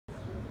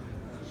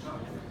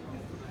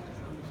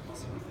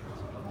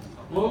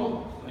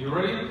Hello, are you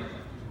ready?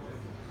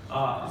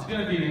 It's going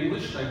to be in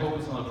English. I hope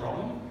it's not a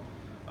problem.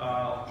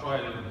 I'll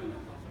try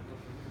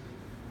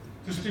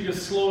to speak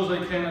as slow as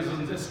I can,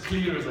 as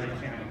clear as I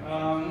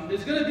can.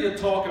 It's going to be a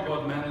talk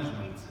about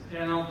management,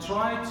 and I'll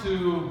try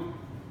to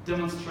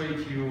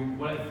demonstrate to you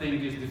what I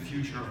think is the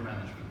future of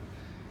management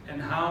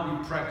and how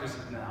we practice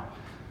it now.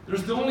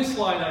 There's the only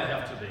slide I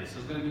have today, so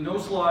there's going to be no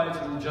slides,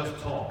 we'll just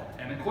talk.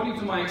 And according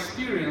to my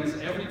experience,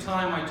 every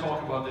time I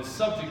talk about this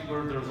subject,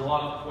 there's a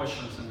lot of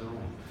questions in the room.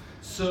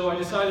 So I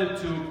decided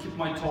to keep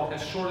my talk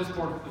as short as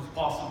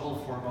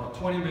possible for about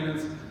 20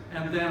 minutes,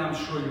 and then I'm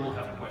sure you will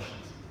have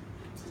questions.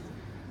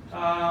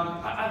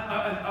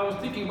 I was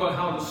thinking about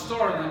how to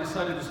start, and I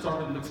decided to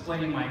start with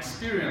explaining my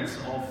experience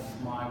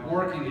of my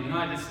work in the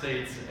United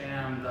States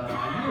and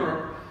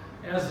Europe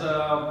as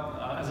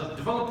a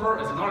developer,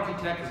 as an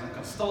architect, as a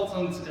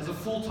consultant, as a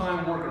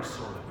full-time worker,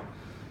 sort of.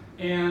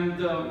 And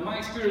my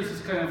experience is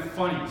kind of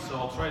funny, so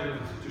I'll try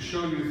to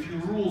show you a few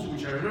rules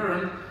which I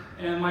learned.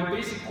 And my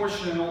basic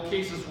question in all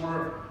cases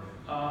were,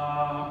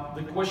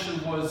 the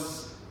question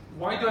was,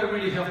 why do I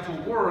really have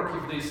to work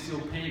if they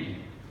still pay me?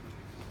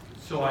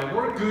 So I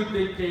work good,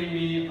 they pay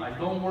me. I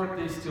don't work,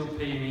 they still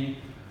pay me.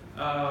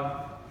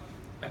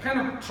 I kind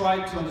of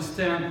tried to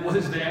understand what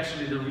is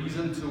actually the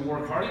reason to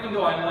work hard. Even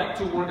though I like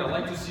to work, I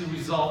like to see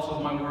results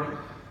of my work,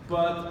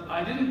 but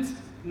I didn't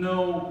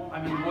know,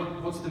 I mean,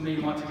 what's the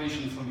main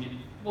motivation for me?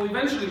 Well,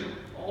 eventually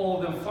all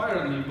of them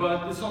fired me,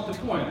 but it's not the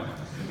point.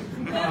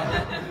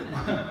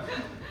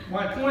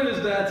 My point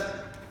is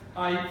that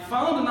I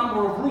found a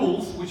number of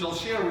rules, which I'll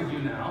share with you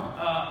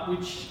now,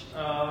 which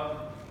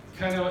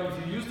kind of,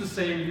 if you use the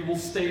same, you will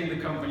stay in the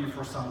company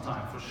for some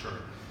time, for sure.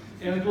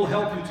 And it will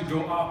help you to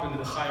go up in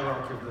the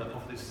hierarchy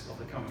of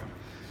the company.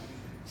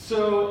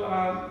 So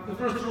the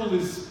first rule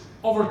is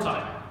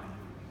overtime.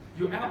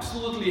 You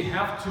absolutely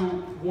have to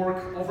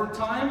work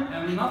overtime,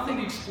 and nothing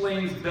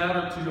explains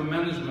better to your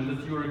management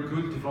that you're a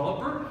good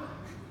developer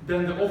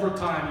than the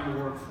overtime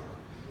you work for.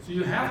 So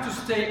you have to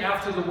stay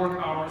after the work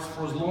hours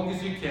for as long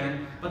as you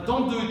can, but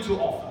don't do it too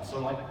often.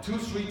 So like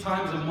 2-3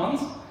 times a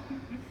month,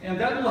 and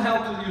that will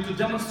help you to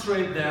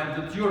demonstrate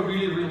that you're a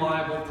really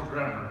reliable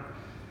programmer.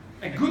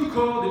 A good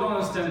code, they don't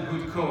understand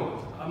good code.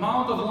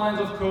 Amount of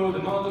lines of code,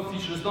 amount of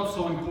features is not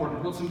so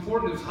important. What's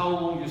important is how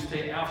long you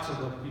stay after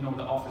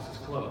the office is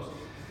closed.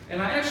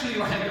 And I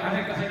actually,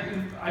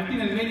 I've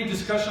been in many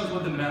discussions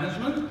with the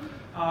management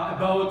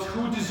about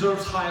who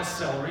deserves highest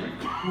salary,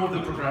 who of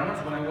the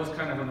programmers, when I was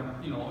kind of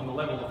on the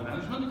level of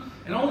management.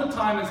 And all the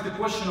time it's the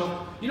question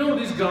of,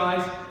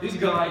 this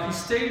guy, he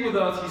stayed with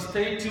us, he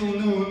stayed till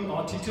noon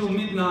or till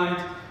midnight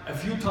a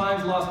few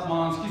times last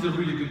month, he's a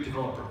really good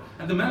developer.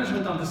 And the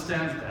management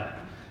understands that.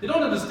 They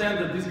don't understand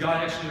that this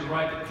guy actually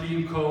writes a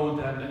clean code,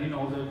 and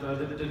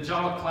the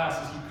Java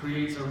classes he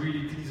creates are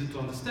really easy to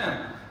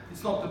understand.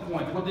 It's not the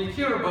point. What they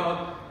care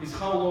about is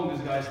how long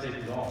this guy stayed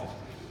in the office.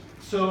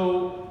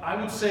 So I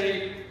would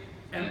say,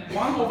 and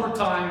one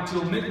overtime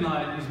till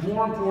midnight is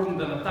more important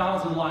than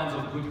 1,000 lines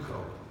of good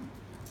code.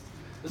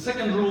 The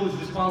second rule is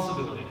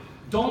responsibility.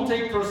 Don't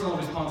take personal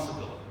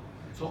responsibility.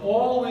 So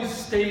always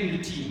stay in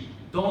the team.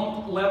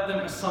 Don't let them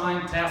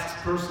assign tasks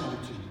personally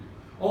to you.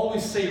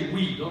 Always say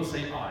we, don't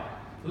say I.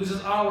 So this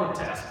is our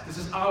task, this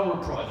is our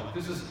project,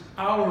 this is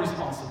our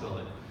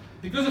responsibility.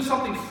 Because if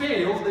something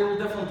fails, they will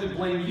definitely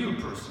blame you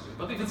personally.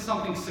 But if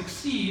something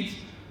succeeds,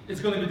 it's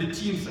going to be the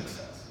team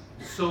success.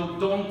 So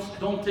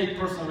don't take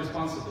personal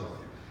responsibility.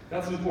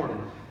 That's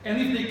important.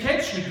 And if they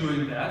catch you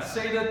doing that,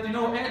 say that,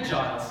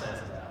 Agile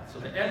says that. So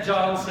the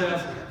Agile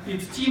says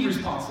it's team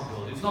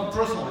responsibility, it's not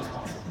personal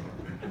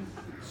responsibility.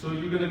 So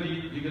you're going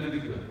to be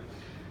good.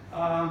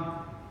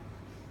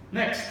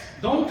 Next,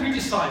 don't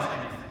criticize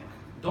anything.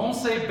 Don't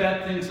say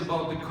bad things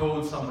about the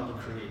code somebody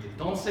created.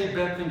 Don't say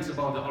bad things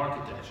about the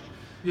architecture.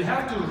 You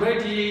have to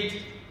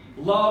radiate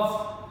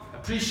love,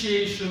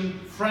 appreciation,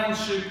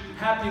 friendship,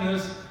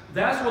 happiness.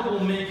 That's what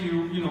will make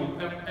you,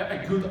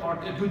 a good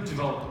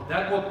developer.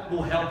 That's what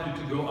will help you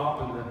to go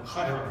up in the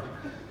hierarchy.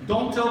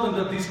 Don't tell them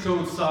that this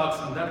code sucks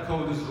and that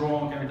code is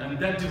wrong and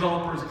that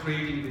developer is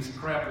creating this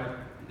crap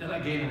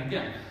again and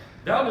again.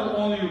 That will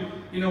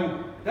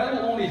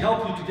only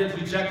help you to get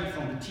rejected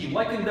from the team.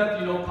 Like in that,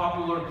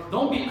 popular,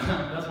 don't be,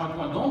 that's my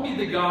point, don't be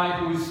the guy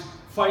who is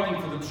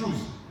fighting for the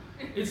truth.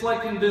 It's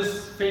like in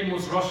this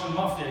famous Russian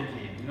mafia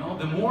game,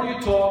 the more you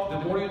talk, the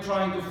more you're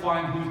trying to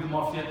find who's the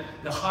mafia,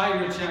 the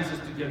higher your chances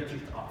to get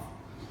kicked off.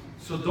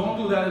 So don't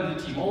do that in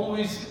the team.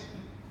 Always,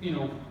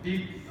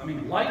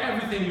 like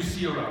everything you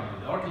see around you,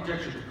 the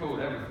architecture, the code,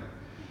 everything.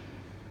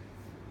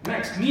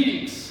 Next,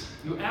 meetings.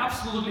 You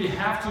absolutely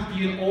have to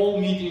be in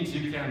all meetings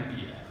you can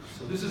be at.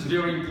 So this is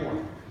very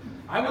important.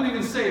 I would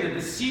even say that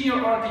the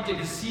senior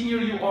architect, senior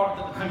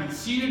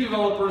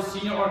developers,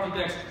 senior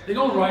architects, they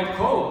don't write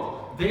code.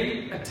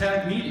 They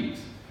attend meetings.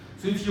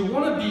 So if you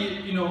want to be,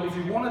 if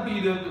you want to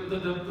be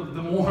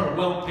the more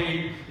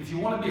well-paid, if you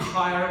want to be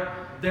higher,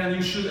 then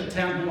you should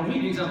attend more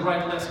meetings and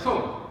write less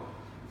code.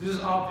 This is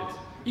obvious.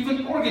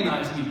 Even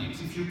organize meetings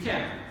if you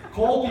can.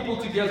 Call people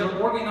together,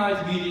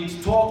 organize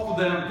meetings, talk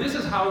to them. This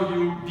is how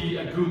you be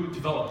a good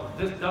developer.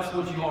 That's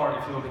what you are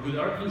if you're a good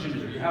art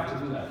engineer. You have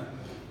to do that.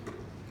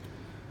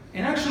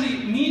 And actually,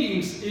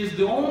 meetings is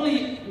the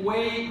only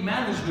way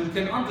management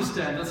can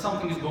understand that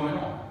something is going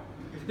on.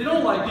 They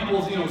don't like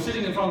people,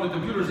 sitting in front of the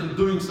computers and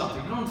doing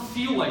something. They don't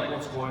feel like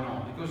what's going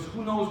on, because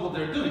who knows what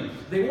they're doing.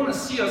 They want to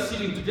see us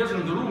sitting together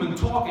in the room and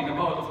talking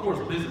about, of course,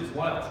 business,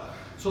 what else.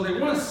 So they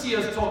want to see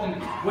us talking.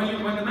 When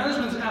the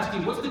management is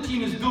asking what the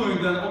team is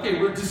doing, then,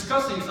 okay, we're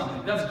discussing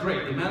something. That's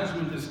great. The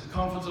management is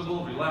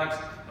comfortable, relaxed.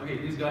 Okay,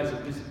 these guys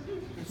are busy.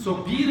 So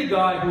be the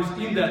guy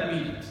who's in that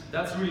meeting.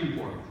 That's really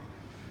important.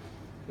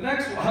 The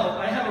next, well,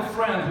 I have a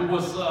friend who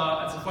was, it's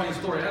a funny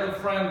story, I have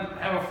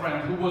a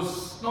friend who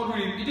was not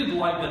really, he didn't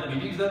like that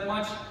meetings that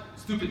much,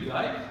 stupid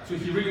guy, so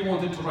he really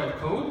wanted to write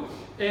code,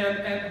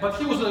 but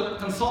he was a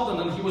consultant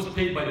and he was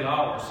paid by the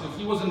hour, so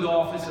he was in the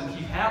office and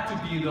he had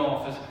to be in the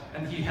office,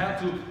 and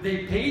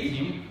they paid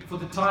him for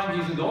the time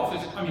he's in the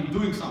office,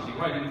 doing something,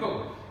 writing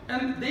code.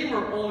 And they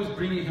were always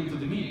bringing him to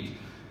the meetings.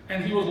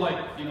 And he was like,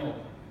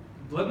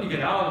 let me get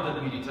out of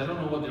that meetings, I don't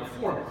know what they're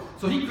for.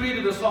 So he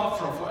created a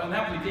software for an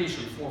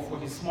application for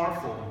his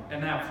smartphone,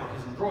 an app for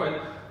his Android,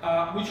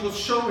 which was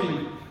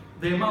showing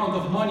the amount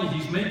of money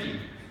he's making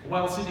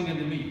while sitting in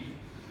the meeting.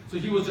 So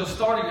he was just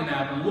starting an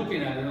app and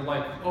looking at it and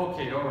like,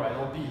 okay, all right,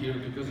 I'll be here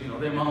because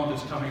the amount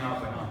is coming up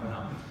and up and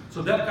up.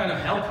 So that kind of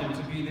helped him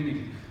to be in the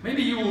meeting.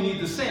 Maybe you will need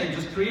the same,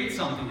 just create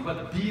something,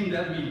 but be in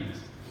that meeting.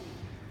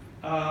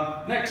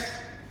 Next,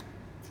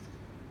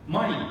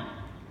 money.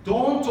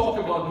 Don't talk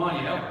about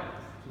money ever.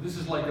 This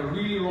is like a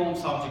really wrong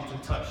subject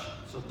to touch.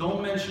 So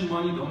don't mention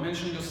money, don't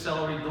mention your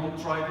salary, don't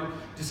try to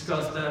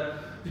discuss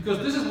that, because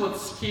this is what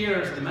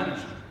scares the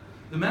management.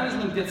 The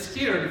management gets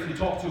scared if you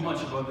talk too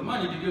much about the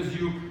money, because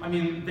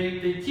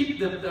they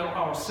keep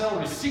our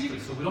salary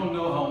secret, so we don't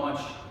know how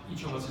much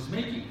each of us is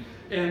making.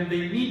 And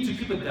they need to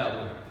keep it that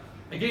way.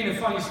 Again, a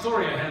funny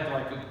story I had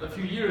like a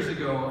few years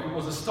ago. It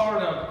was a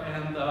startup,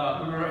 and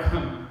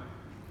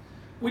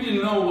we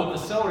didn't know what the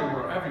salary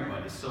were,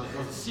 everybody, so it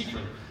was a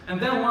secret. And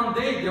then one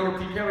day they were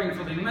preparing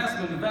for the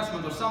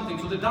investment or something,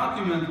 so the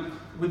document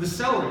with the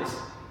salaries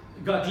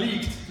got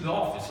leaked to the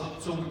office,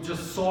 so we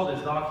just saw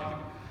this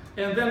document.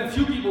 And then a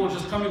few people were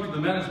just coming to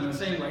the management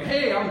saying like,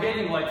 hey, I'm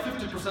getting like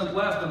 50%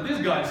 less than this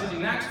guy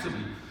sitting next to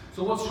me.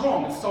 So what's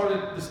wrong? It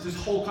started, this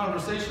whole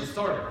conversation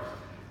started.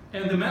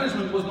 And the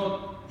management was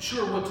not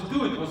sure what to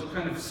do. It was a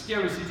kind of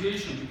scary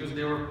situation because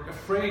they were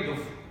afraid of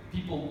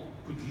people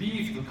could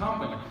leave the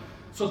company.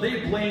 So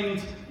they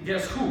blamed,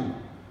 guess who?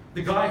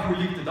 The guy who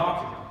leaked the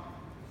document.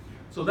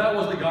 So that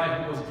was the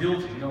guy who was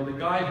guilty, the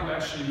guy who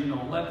actually,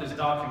 let this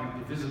document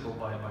be visible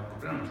by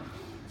programmers.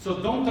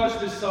 So don't touch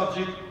this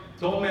subject,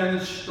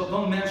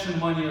 don't mention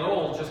money at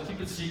all, just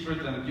keep it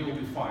secret and you will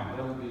be fine.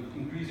 That will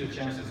increase your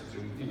chances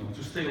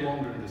to stay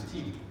longer in this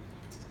team.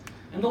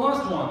 And the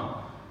last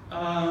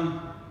one,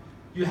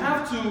 you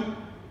have to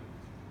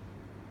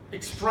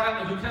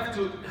express, you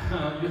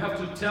have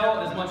to tell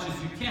as much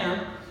as you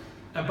can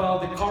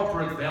about the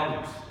corporate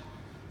values.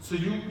 So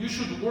you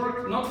should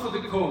work not for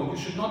the code,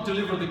 you should not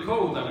deliver the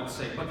code, I would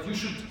say, but you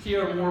should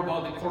care more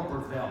about the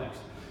corporate values.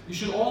 You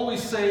should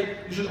always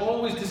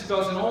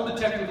discuss in all the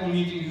technical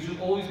meetings, you should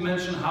always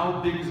mention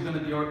how big is going to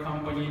be our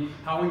company,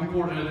 how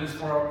important it is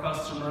for our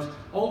customers.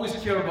 Always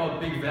care about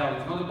big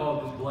values, not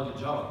about this bloody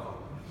Java code.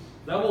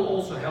 That will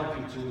also help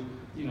you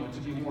to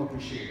be more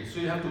appreciated. So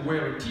you have to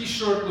wear a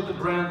t-shirt with the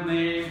brand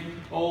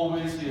name,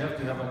 always, you have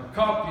to have a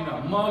cup,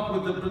 a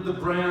mug with the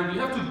brand,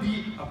 you have to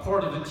be a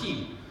part of the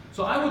team.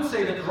 So I would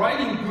say that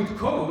writing good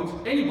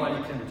code, anybody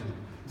can do.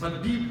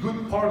 But be a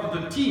good part of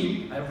the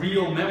team, a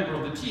real member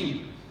of the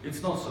team,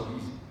 it's not so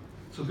easy.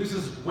 So this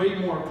is way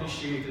more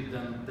appreciated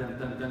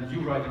than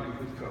you writing a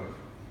good code.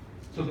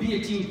 So be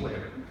a team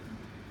player.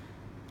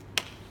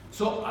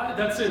 So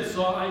that's it.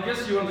 So I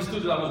guess you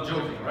understood that I was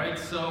joking, right?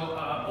 So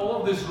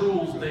all of these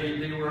rules, they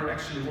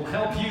will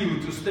help you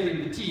to stay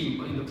in the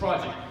team, in the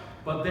project,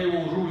 but they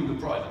will ruin the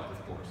project,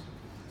 of course.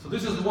 So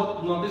this is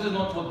not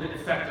what the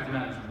effective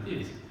management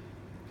is.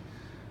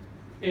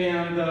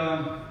 And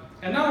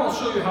now I'll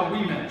show you how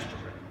we manage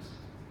programmers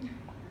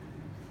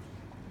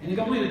in a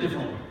completely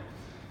different way.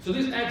 So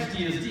this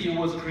XDSD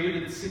was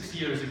created 6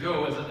 years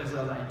ago as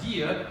an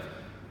idea,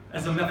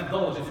 as a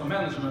methodology for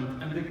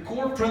management, and the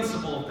core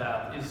principle of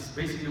that is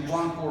basically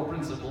one core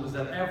principle is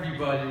that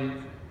everybody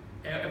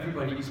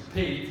is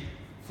paid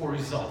for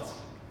results.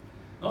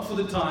 Not for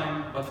the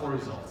time, but for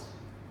results.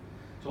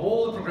 So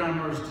all the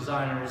programmers,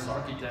 designers,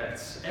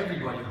 architects,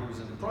 everybody who is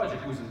in the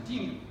project, who is in the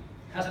team,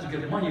 has to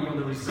get money when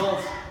the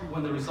results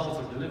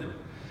are delivered.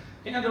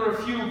 And there are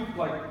a few,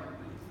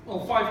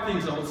 5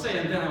 things I would say,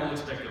 and then I will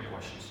expect your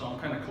questions. So I'm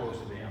kind of close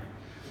to the end.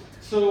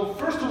 So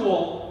first of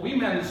all,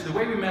 the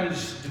way we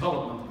manage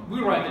development, we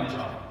write in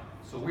Java.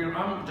 So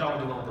I'm a Java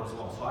developer as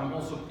well, so I'm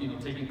also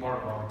taking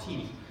part of our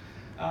team.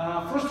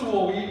 First of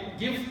all, we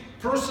give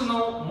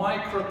personal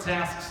micro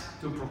tasks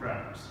to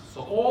programmers.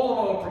 So all of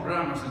our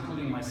programmers,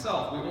 including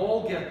myself, we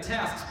all get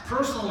tasks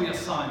personally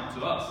assigned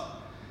to us.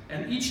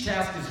 And each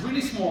task is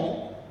really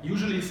small,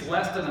 Usually it's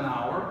less than an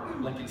hour,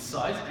 like in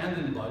size and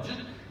in budget.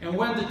 And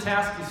when the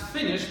task is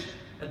finished,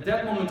 at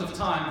that moment of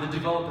time, the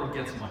developer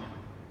gets money.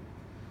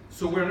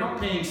 So we're not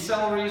paying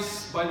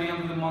salaries by the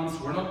end of the month.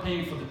 We're not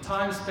paying for the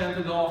time spent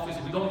in the office.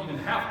 We don't even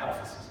have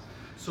offices.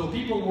 So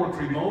people work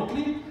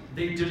remotely.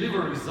 They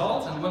deliver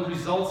results, and when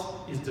results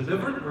is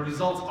delivered, when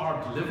results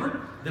are delivered,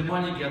 the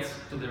money comes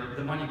to their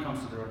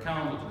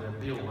account or to their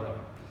bill, whatever.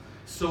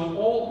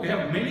 So we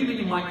have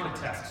many micro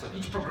tasks. So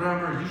each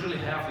programmer usually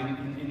have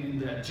in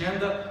the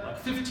agenda like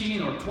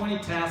 15 or 20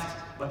 tasks,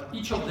 but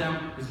each of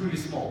them is really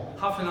small,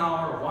 half an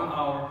hour or 1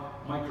 hour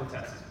micro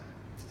tasks.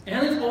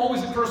 And it's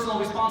always a personal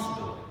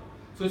responsibility.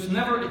 So it's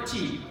never a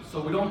team.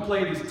 So we don't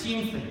play this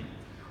team thing.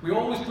 We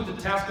always put the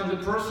task on the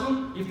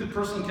person. If the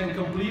person can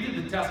complete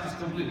it, the task is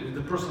completed. If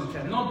the person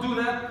cannot do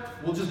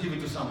that, we'll just give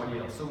it to somebody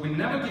else. So we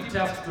never give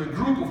tasks to a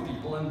group of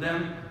people and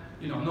then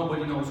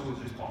nobody knows who is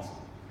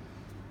responsible.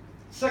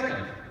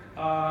 Second,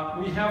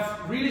 we have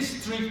really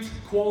strict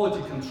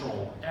quality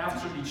control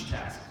after each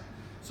task.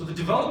 So the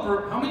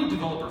developer, how many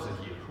developers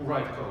are here who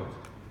write code?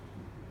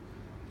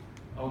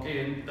 Okay,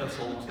 and that's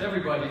almost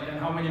everybody. And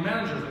how many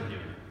managers are here?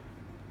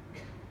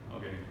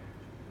 Okay,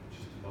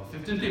 just about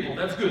 15 people,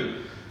 that's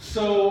good.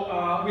 So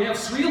we have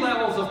 3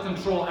 levels of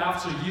control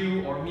after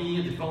you or me,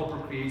 a developer,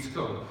 creates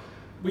code.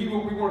 We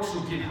work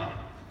through GitHub.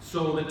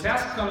 So the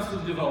task comes to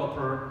the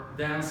developer,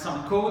 then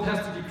some code has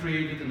to be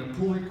created in a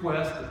pull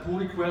request. The pull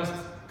request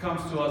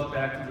comes to us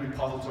back to the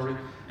repository.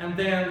 And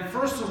then,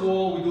 first of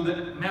all, we do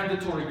the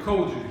mandatory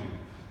code review.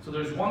 So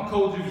there's one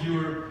code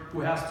reviewer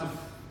who has to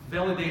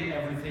validate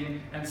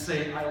everything and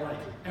say, I like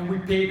it. And we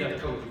pay that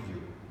code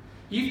reviewer.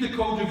 If the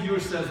code reviewer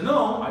says,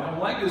 no, I don't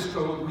like this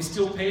code, we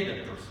still pay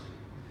that person.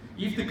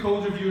 If the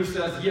code reviewer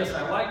says, yes,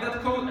 I like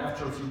that code,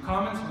 after a few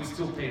comments, we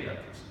still pay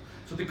that person.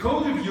 So the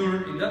code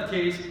reviewer, in that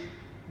case,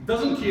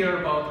 doesn't care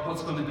about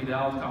what's going to be the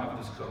outcome of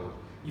this code.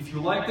 If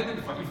you like it,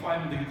 if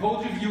I'm the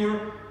code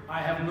reviewer,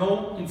 I have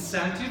no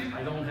incentive,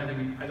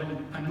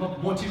 I'm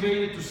not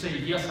motivated to say,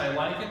 yes, I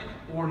like it,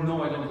 or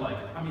no, I don't like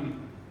it. I mean,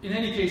 in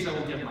any case, I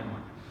will get my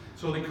money.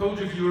 So the code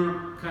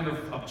reviewer kind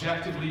of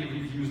objectively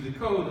reviews the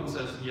code and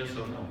says yes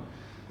or no.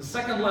 The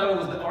second level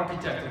is the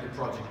architect of the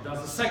project,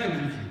 does the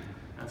second review,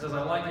 and says,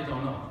 I like it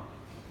or no.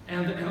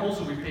 And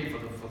also we pay for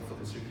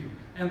this review.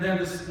 And then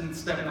in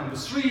step number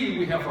 3,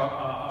 we have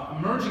a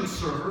merging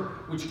server,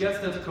 which gets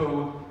that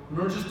code,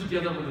 merges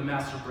together with the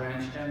master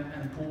branch,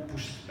 and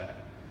pushes back.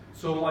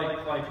 So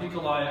like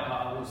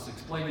Nikolai was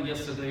explaining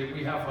yesterday,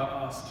 we have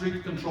a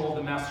strict control of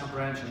the master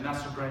branch, and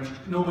master branch,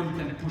 nobody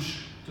can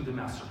push to the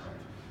master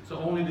branch. So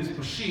only this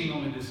machine,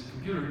 only this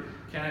computer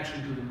can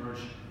actually do the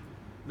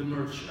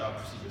merge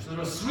procedure. So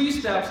there are 3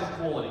 steps of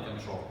quality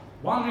control.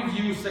 1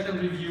 review,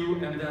 2nd review,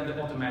 and then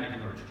the automatic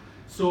merge.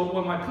 So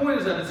my point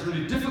is that it's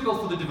really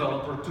difficult for the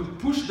developer to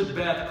push the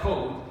bad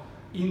code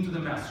into the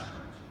master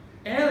branch.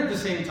 And at the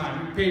same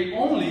time, we pay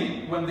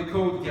only when the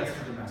code gets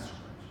to the master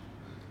branch.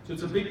 So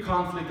it's a big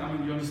conflict. I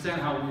mean, you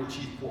understand how we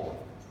achieve quality.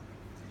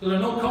 So there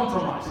are no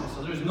compromises.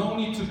 So there's no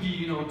need to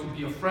be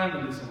a friend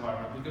in this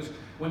environment, because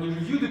when you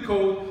review the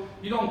code,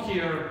 you don't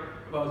care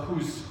about who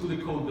the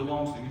code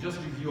belongs to. You just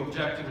review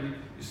objectively.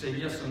 You say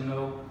yes or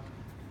no,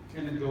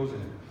 and it goes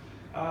in.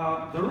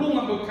 The rule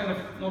number,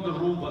 not the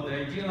rule, but the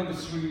idea number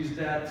 3 is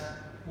that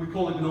we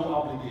call it no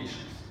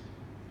obligations.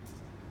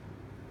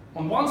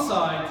 On one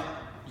side,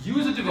 you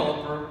as a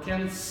developer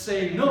can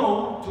say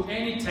no to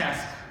any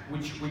task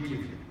which we give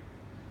you.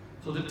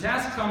 So the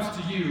task comes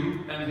to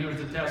you, and here's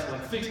the task,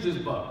 like fix this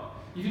bug.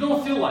 If you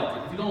don't feel like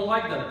it, if you don't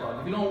like that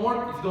bug, if you don't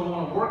want to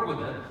work with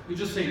it, you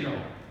just say no.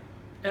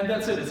 And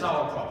that's it, it's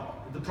our problem,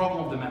 the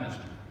problem of the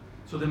management.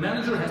 So the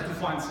manager has to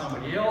find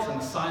somebody else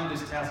and assign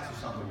this task to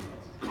somebody else.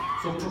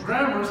 So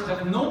programmers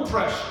have no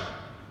pressure,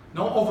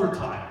 no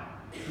overtime,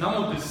 none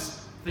of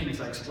these things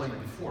I explained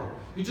before.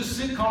 You just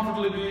sit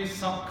comfortably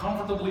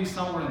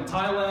somewhere in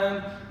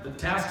Thailand, the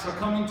tasks are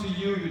coming to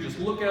you, you just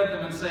look at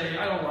them and say,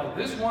 I don't like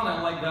this one,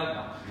 I like that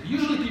one.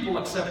 Usually people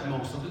accept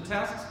most of the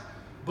tasks,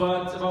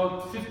 but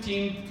about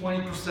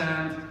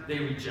 15–20% they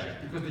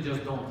reject because they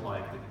just don't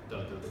like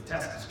the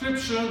task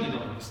description, they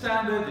don't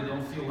understand it, they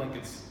don't feel like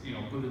it's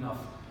good enough,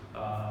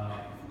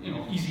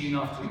 easy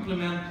enough to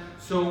implement.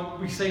 So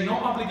we say no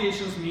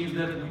obligations means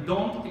that we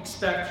don't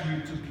expect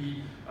you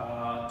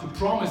to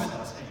promise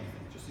us anything.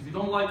 Just if you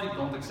don't like it,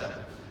 don't accept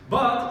it.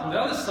 But on the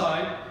other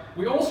side,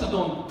 we also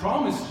don't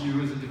promise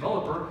you as a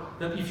developer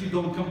that if you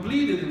don't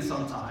complete it in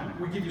some time,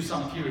 we give you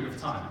some period of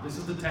time. This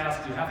is the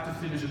task, you have to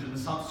finish it in a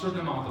certain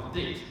amount of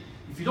days.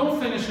 If you don't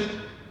finish it,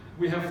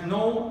 we have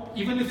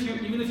even if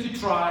you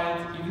tried,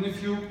 even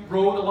if you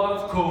wrote a lot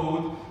of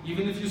code,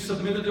 even if you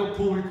submitted your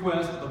pull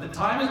request, but the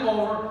time is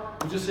over,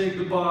 we just say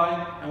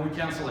goodbye and we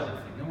cancel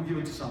everything and we give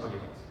it to somebody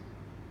else.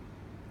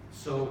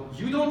 So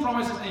you don't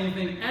promise us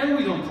anything and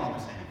we don't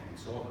promise anything.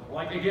 So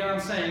like again I'm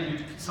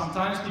saying,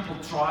 sometimes people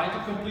try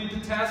to complete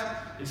the task,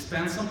 they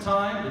spend some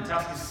time, the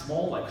task is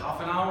small, like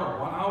half an hour or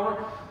 1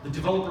 hour, the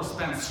developer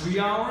spends 3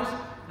 hours,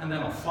 and then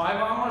on 5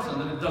 hours,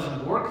 and then it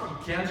doesn't work, he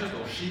can't just,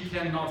 or she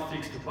cannot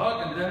fix the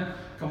bug, and then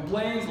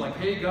complains like,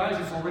 hey guys,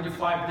 it's already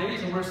 5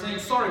 days, and we're saying,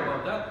 sorry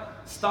about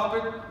that, stop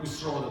it, we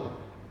throw it away.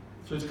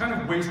 So it's kind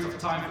of a waste of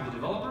time for the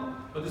developer,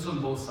 but it's on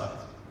both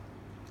sides.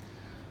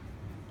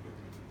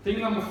 Thing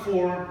number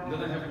 4, and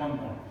then I have one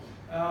more.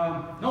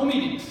 No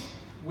meetings.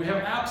 We have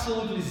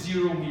absolutely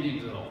 0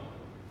 meetings at all.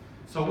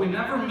 So we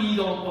never meet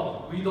on,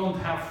 well, we don't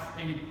have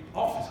any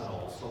office at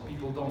all, so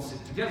people don't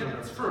sit together,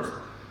 that's first.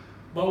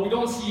 But we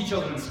don't see each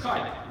other in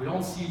Skype, we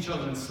don't see each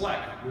other in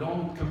Slack, we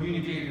don't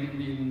communicate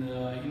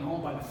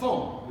by the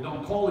phone, we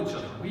don't call each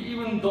other. We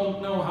even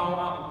don't know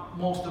how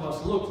most of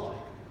us look like.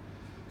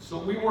 So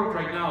we work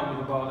right now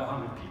with about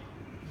 100 people.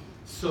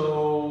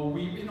 So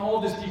in all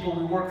these people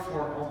we work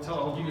for,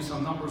 I'll give you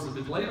some numbers a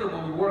bit later,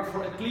 but we work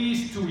for at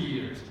least 2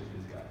 years with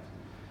these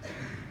guys.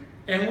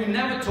 And we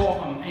never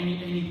talk on any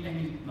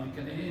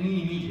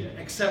media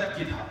except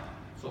GitHub.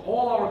 So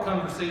all our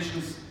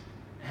conversations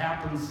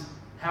happen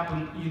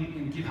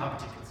in GitHub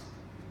tickets.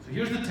 So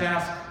here's the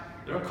task,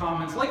 there are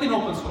comments, like in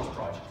open source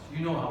projects.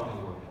 You know how they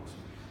work most.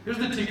 Here's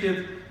the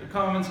ticket, the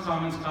comments,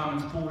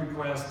 pull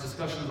requests,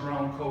 discussions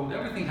around code,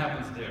 everything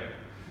happens there.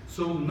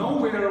 So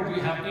nowhere we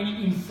have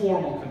any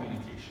informal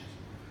communications.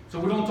 So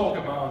we don't talk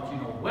about,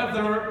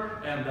 weather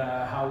and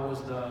how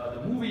was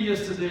the movie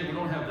yesterday. We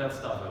don't have that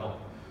stuff at all.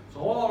 So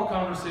all our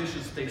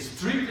conversations stay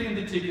strictly in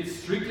the ticket,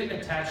 strictly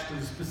attached to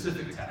the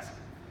specific task.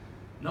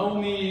 No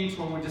meetings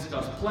where we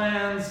discuss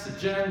plans,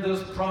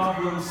 agendas,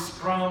 problems,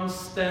 scrums,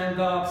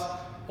 stand-ups,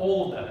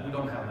 all of that. We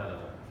don't have that at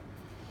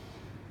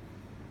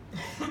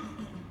all.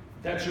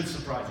 That should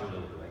surprise you a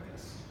little bit, I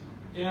guess.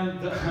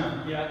 And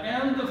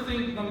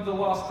the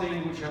last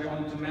thing which I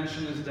wanted to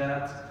mention is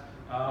that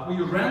we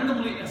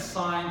randomly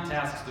assign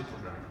tasks to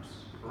programmers,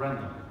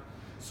 randomly.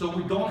 So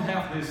we don't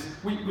have this,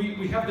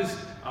 we have this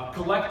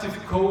collective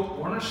code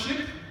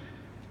ownership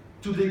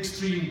to the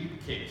extreme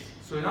case.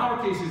 So in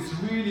our case, it's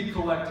really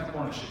collective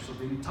ownership. So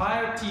the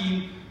entire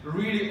team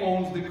really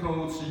owns the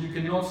code, so you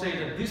cannot say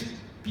that this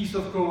piece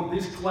of code,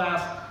 this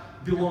class,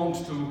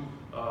 belongs to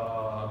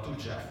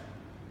Jeff.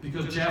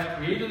 Because Jeff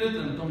created it,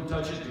 and don't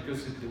touch it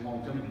because it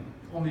belongs to him.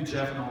 Only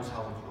Jeff knows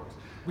how it works.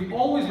 We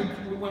always,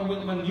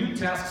 when new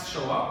tasks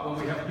show up, when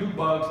we have new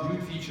bugs,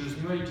 new features,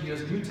 new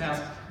ideas, new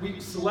tasks,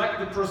 we select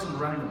the person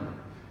randomly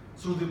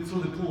through the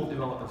pool of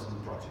developers in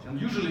the project.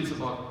 And usually it's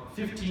about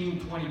 15,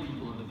 20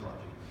 people in the project.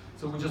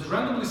 So we just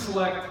randomly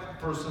select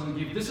a person,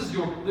 give this is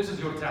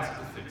your task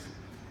to fix.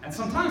 And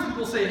sometimes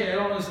people say, hey, I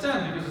don't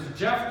understand because it's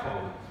Jeff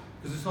code,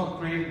 because it's not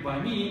created by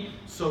me,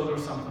 so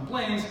there's some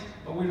complaints,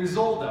 but we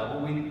resolve that.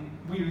 Well,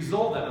 we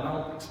resolve that, and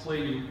I'll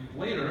explain you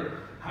later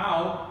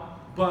how,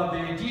 but the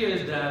idea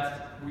is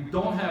that we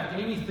don't have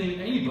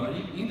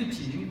anybody in the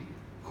team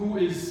who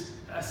is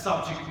a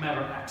subject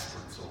matter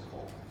expert,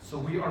 so-called. So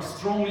we are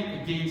strongly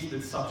against the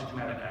subject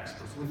matter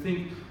experts.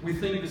 We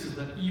think this is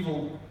the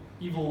evil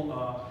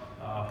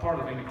part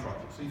of any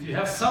project. So if you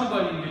have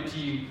somebody in your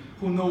team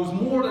who knows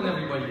more than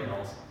everybody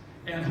else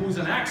and who's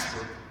an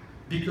expert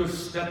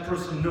because that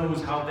person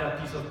knows how that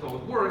piece of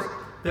code works,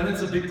 then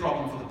it's a big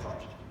problem for the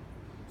project.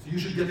 So you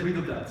should get rid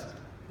of that.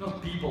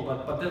 Not people,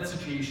 but that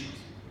situations.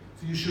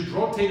 So you should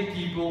rotate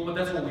people, but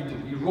that's what we do.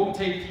 We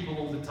rotate people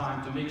all the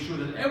time to make sure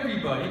that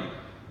everybody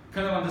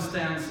kind of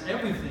understands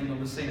everything on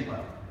the same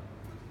level.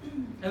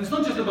 And it's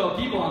not just about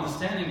people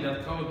understanding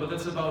that code, but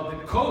it's about the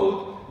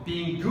code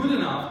being good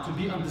enough to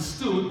be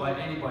understood by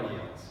anybody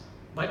else,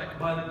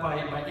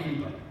 by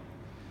anybody.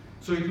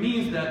 So it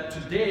means that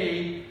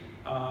today,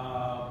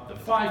 the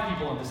 5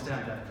 people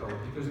understand that code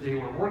because they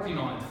were working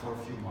on it for a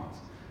few months.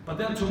 But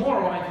then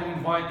tomorrow I can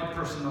invite the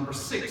person number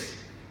 6,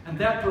 and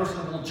that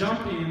person will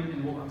jump in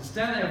and will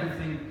understand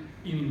everything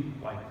in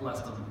like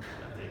less than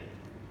a day.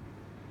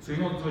 So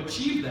in order to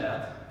achieve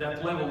that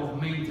level of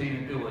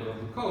maintainability of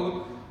the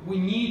code, we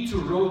need to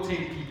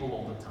rotate people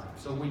all the time.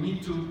 So we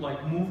need to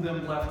like move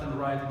them left and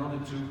right in order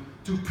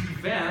to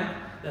prevent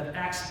that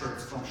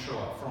experts from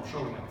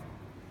showing up.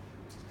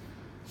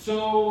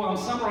 So I'm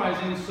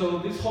summarizing. So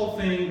this whole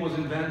thing was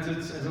invented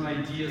as an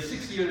idea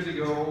 6 years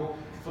ago.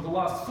 For the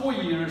last 4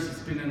 years, it's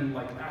been in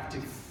like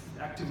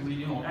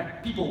actively,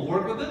 people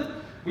work with it.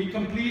 We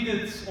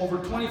completed over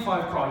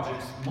 25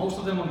 projects, most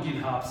of them on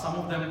GitHub, some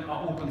of them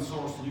are open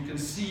source, so you can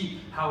see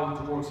how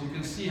it works, you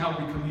can see how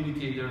we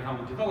communicate there and how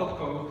we develop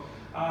code.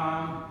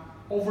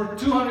 Over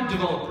 200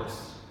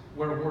 developers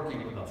were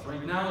working with us.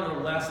 Right now, there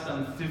are less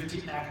than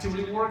 50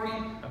 actively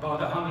working, about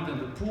 100 in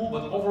the pool,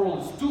 but overall,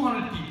 it's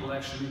 200 people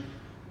actually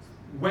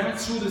went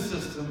through the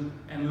system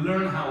and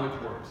learned how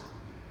it works.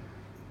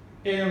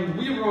 And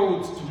we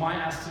wrote, to my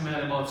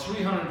estimate, about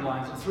 300,000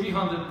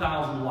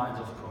 lines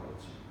of code,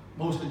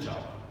 mostly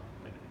Java.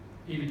 Like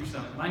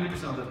 80%,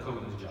 90% of that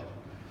code is Java.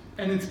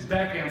 And it's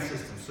back-end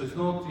systems, so it's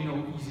not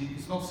easy.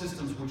 It's not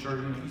systems which are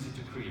easy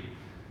to create.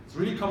 It's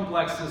really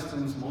complex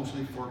systems,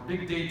 mostly for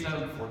big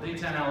data, for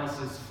data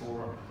analysis,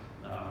 for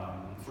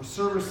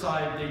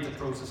server-side data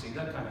processing,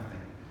 that kind of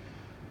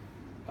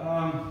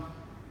thing.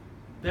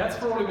 That's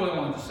probably what I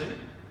wanted to say.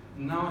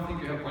 Now I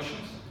think you have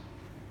questions.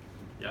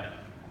 Yeah.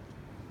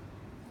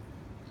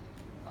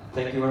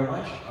 Thank you very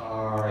much.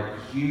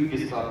 You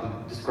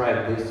described this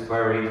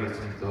very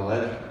interesting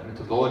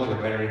methodology, a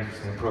very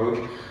interesting approach,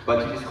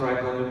 but you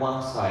described only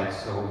one side.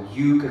 So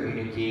you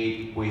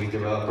communicate with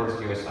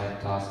developers, you assign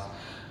tasks.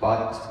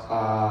 But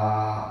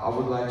I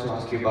would like to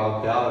ask you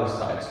about the other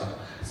side. So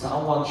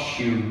someone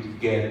should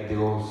get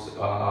those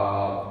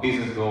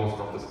business goals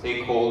from the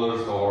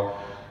stakeholders, or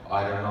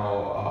I don't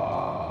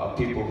know,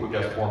 people who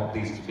just want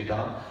this to be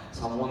done.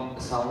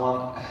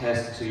 Someone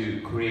has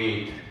to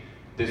create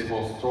this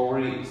whole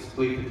story,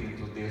 split it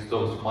into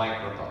those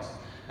micro tasks.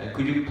 And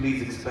could you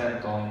please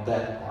expand on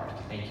that part?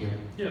 Thank you.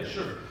 Yeah,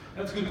 sure.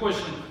 That's a good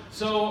question.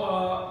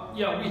 So,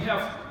 yeah,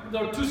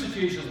 there are two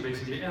situations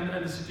basically, and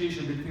the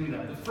situation between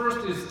them. The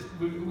first is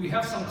we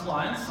have some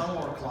clients, some of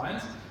our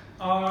clients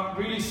are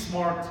really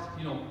smart,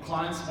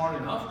 clients smart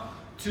enough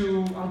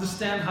to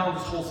understand how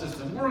this whole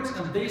system works,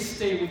 and they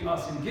stay with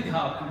us in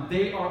GitHub, and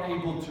they are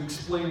able to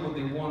explain what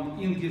they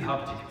want in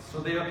GitHub tickets. So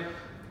they are,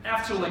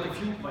 after like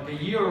a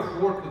year of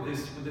work with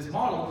this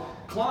model,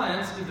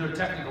 clients, if they're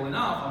technical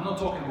enough, I'm not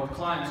talking about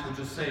clients who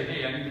just say,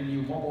 hey, I need a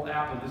new mobile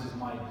app and this is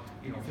my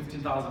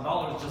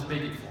 $15,000, just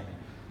make it for me.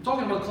 I'm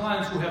talking about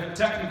clients who have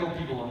technical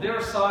people on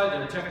their side,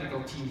 their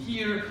technical team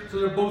here, so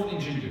they're both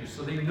engineers.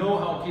 So they know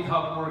how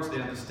GitHub works, they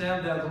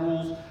understand that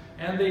rules,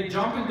 and they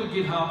jump into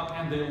GitHub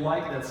and they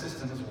like that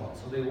system as well.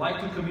 So they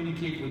like to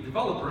communicate with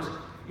developers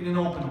in an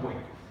open way.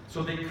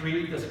 So they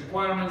create these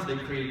requirements, they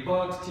create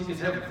bugs,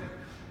 tickets, everything.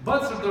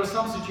 But so there are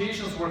some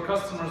situations where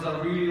customers are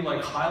really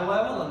like high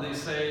level and they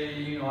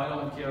say, I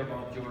don't care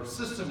about your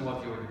system,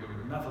 what your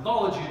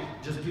methodology,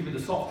 just give me the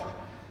software.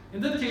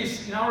 In that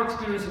case, in our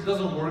experience, it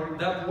doesn't work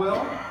that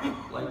well.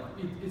 Like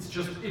it's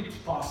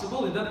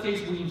possible. In that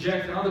case, we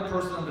inject another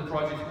person on the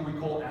project who we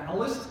call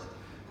analyst,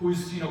 who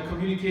is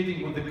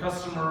communicating with the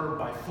customer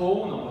by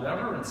phone or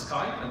whatever, and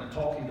Skype, and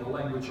talking the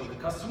language of the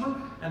customer,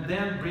 and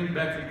then bring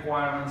back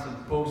requirements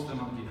and post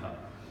them on GitHub.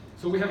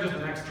 So we have just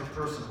an extra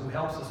person who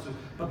helps us to,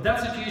 but that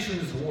situation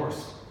is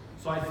worse.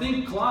 So I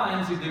think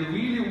clients, if they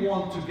really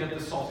want to get the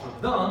software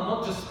done,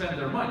 not just spend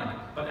their money,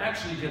 but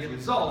actually get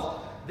results,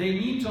 they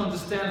need to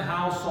understand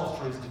how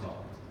software is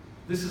developed.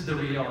 This is the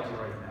reality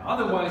right now.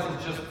 Otherwise,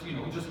 it's just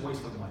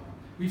waste of money.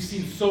 We've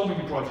seen so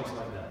many projects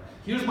like that.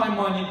 Here's my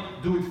money,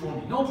 do it for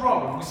me. No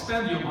problem, we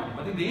spend your money.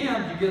 But in the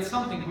end, you get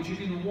something which you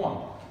didn't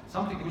want,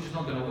 something which is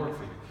not going to work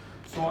for you.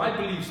 So I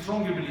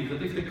strongly believe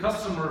that if the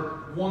customer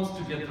wants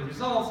to get the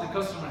results, the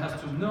customer has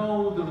to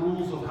know the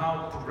rules of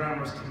how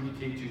programmers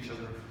communicate to each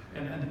other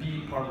and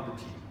be part of the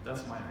team.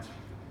 That's my answer.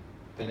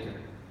 Thank you.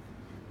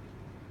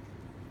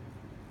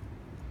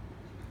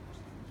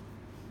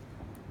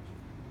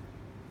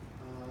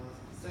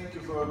 Thank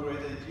you for great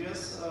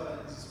ideas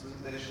in this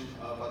presentation,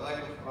 but I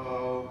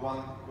have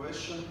one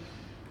question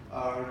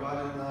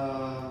regarding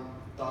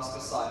task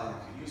assigning.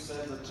 You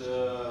said that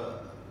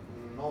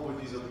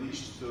nobody is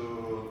obliged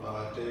to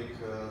take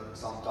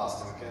some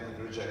task and can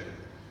reject it.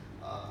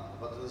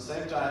 But at the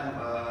same time,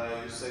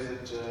 you say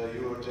that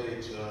you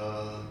rotate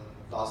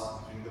tasks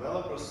between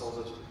developers so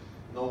that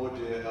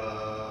nobody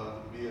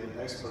be an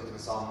expert in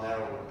some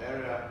narrow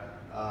area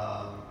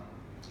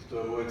to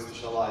avoid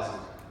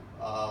specializing.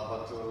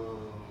 But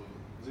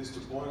these 2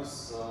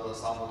 points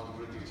somewhat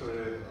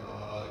contradictory. If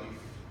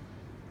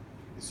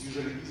it's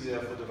usually easier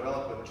for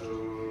developer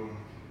to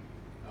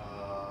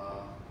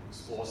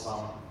explore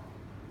some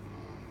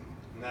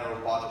narrow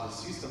part of the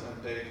system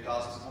and take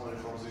tasks only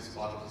from this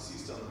part of the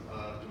system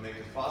to make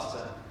it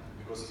faster,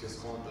 because he has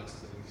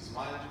context in his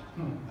mind,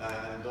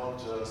 and don't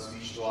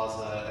switch to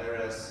other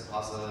areas,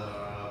 other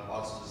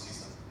parts of the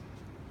system.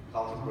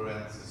 How to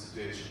prevent the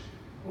situation?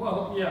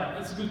 Well, yeah,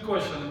 that's a good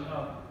question.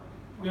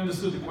 We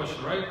understood the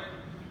question, right?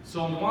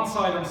 So on one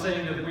side, I'm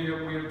saying that we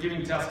are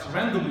giving tasks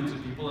randomly to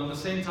people, and at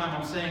the same time,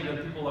 I'm saying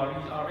that people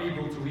are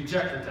able to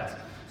reject the task.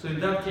 So in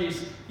that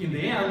case, in the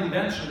end,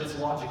 eventually, that's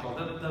logical,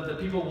 that the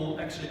people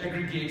will actually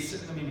aggregate,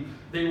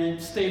 they will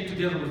stay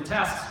together with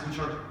tasks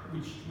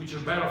which are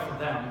better for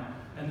them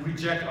and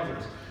reject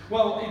others.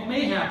 Well, it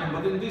may happen,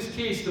 but in this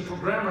case, the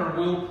programmer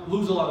will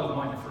lose a lot of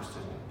money, first of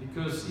all,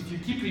 because if you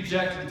keep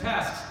rejecting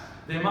tasks,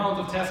 the amount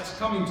of tasks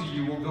coming to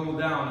you will go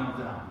down and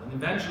down. And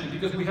eventually,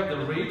 because we have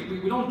the rate,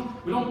 we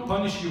don't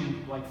punish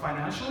you like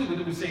financially.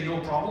 We say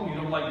no problem, you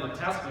don't like the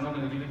task, we're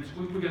going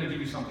to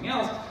give you something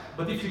else.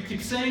 But if you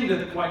keep saying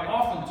that quite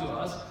often to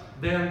us,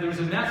 then there's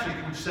a metric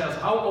which says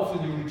how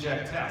often you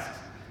reject tasks.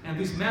 And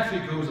this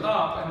metric goes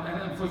up,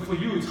 and for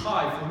you it's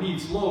high, for me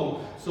it's low.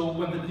 So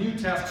when the new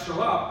tasks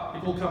show up,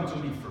 it will come to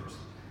me first.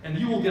 And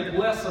you will get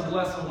less and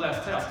less and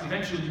less tasks.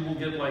 Eventually you will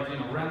get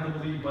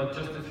randomly, but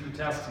just a few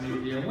tasks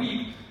maybe a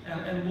week,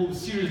 and will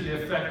seriously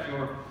affect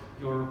your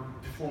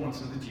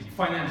performance in the team,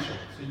 financially.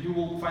 So you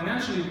will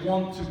financially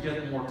want to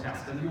get more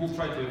tasks, and you will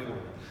try to avoid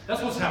that.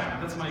 That's what's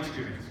happened. That's my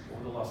experience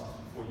over the last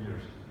 4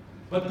 years.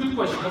 But good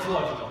question, that's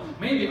logical.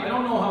 Maybe, I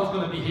don't know how it's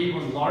going to behave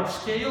on large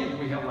scale.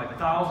 We have like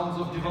thousands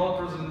of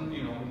developers and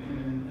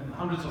in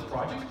hundreds of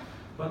projects,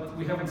 but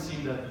we haven't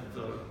seen that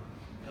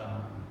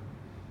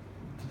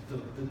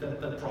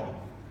problem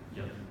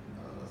yet.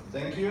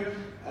 Thank you.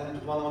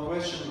 And one more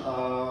question.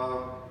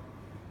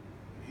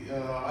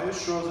 Are you you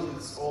sure that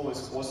it's always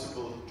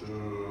possible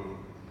to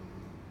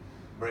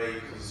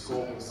break the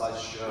scope in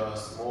such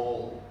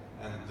small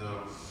and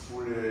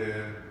with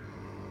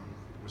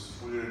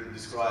fully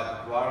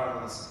described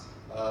requirements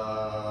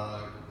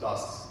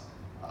tasks?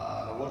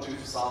 What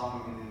if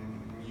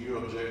some new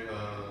object,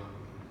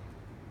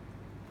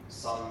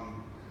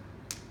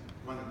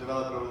 when the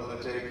developer will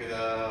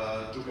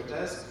took a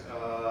task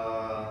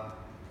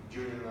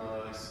during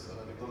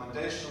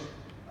implementation,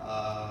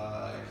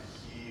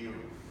 he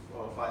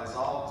finds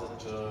out that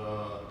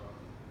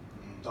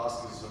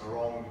task is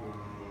wrong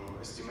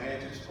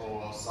estimated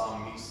or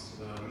some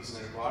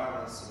missing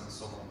requirements and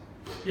so on?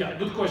 Yeah,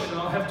 good question.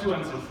 I'll have two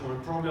answers for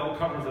it. Probably I'll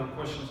cover the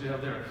questions you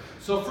have there.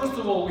 So first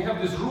of all, we have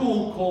this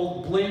rule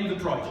called blame the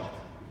project.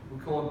 We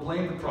call it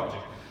blame the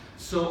project.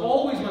 So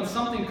always when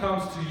something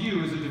comes to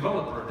you as a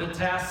developer, the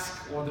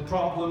task or the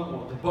problem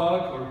or the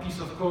bug or a piece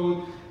of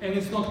code, and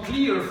it's not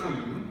clear for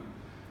you,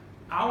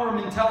 our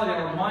mentality,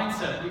 our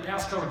mindset, we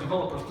ask our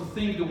developers to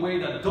think the way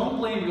that don't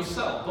blame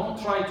yourself, don't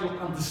try to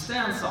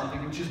understand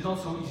something which is not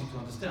so easy to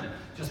understand.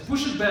 Just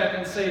push it back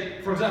and say,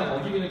 for example,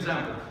 I'll give you an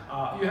example.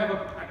 You have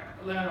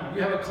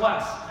a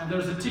class and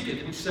there's a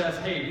ticket which says,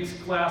 hey, this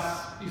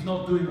class is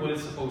not doing what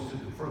it's supposed to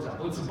do. For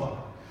example, it's a bug.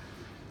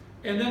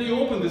 And then you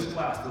open this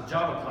class, the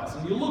Java class,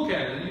 and you look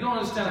at it and you don't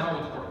understand how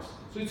it works.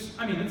 So it's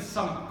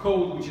some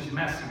code which is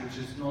messy, which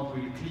is not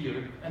really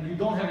clear, and you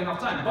don't have enough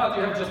time, but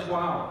you have just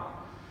 1 hour.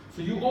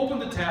 So you open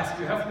the task,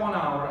 you have 1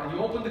 hour, and you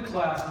open the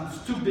class, and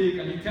it's too big,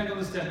 and you can't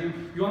understand.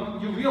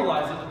 You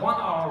realize that 1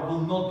 hour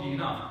will not be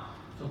enough.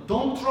 So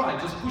don't try,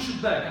 just push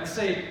it back and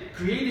say,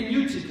 create a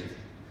new ticket.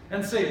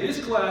 And say, this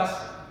class,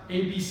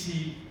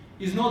 ABC,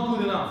 is not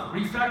good enough,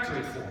 refactor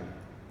it for me.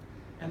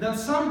 And then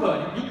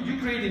you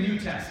create a new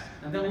task.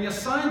 And then we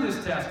assign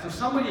this task to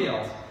somebody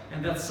else,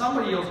 and that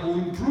somebody else will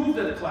improve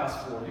that class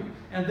for you,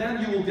 and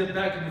then you will get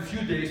back in a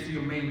few days to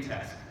your main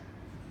task.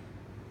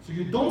 So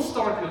you don't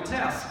start your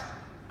task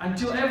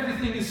until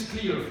everything is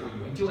clear for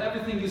you, until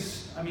everything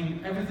is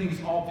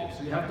obvious.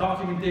 So you have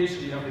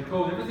documentation, you have the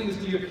code, everything is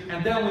clear,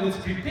 and then when it's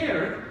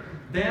prepared,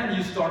 then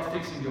you start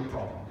fixing your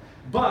problem.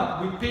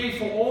 But we pay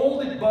for all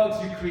the bugs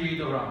you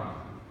create around.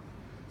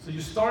 So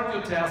you start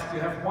your task, you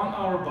have 1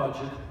 hour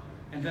budget,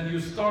 and then you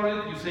start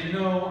it, you say,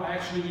 no, I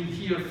actually need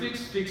here,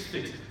 fix, fix,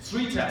 fix.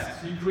 3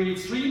 tasks. So you create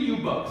 3 new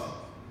bugs,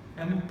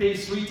 and we pay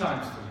 3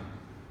 times for you.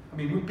 I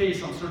mean, we pay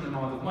some certain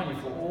amount of money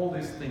for all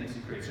these things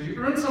you create. So you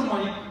earn some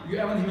money, you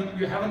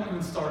haven't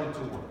even started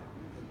to work.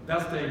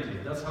 That's the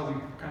idea. That's how we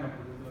kind of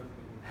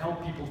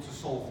help people to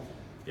solve.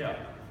 Yeah.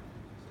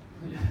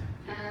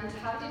 And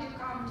how did you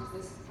come to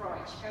this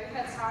approach? Have you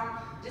had some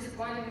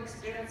disappointing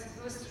experience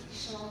with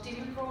traditional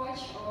team approach,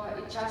 or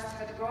it just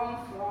had grown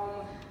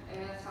from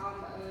some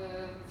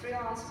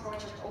freelance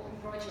project, open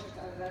project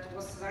that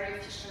was very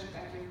efficient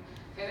and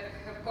you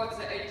have got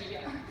the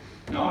idea?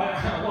 No,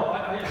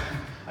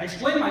 I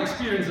explained my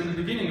experience in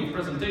the beginning of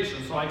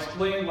presentation. So I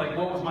explained like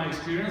what was my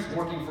experience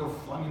working for,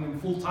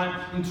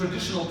 full-time in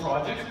traditional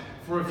projects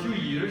for a few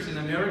years in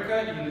America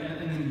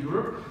and in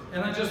Europe,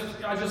 and I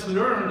just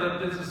learned that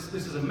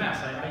this is a mess.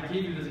 I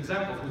gave you these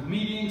examples with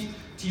meetings,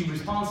 team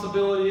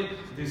responsibility,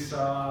 these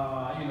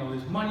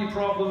money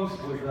problems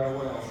with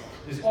what else?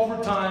 These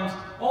overtimes,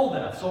 all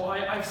that. So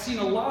I've seen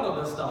a lot of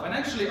that stuff. And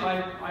actually,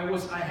 I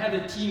had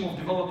a team of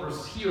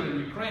developers here in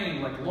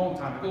Ukraine like a long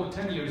time ago,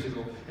 10 years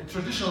ago, a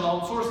traditional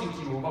outsourcing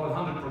team of about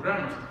 100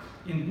 programmers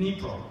in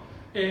Dnipro.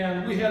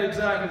 And we had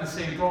exactly the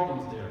same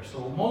problems there.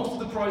 So most of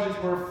the projects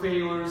were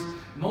failures,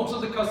 most of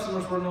the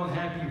customers were not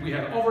happy, we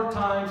had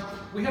overtimes,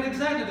 we had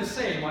exactly the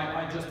same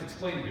I just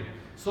explained here.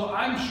 So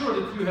I'm sure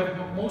that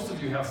most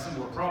of you have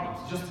similar problems.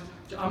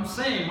 I'm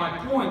saying my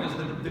point is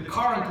that the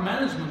current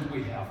management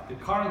we have, the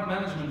current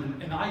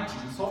management in IT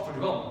and software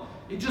development,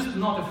 it's just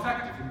not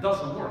effective, it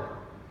doesn't work.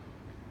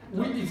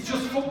 It's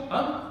just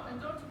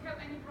And don't you have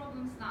any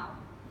problems now?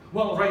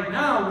 Well, right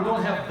now we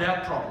don't have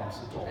that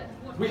problems at all.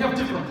 We have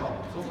different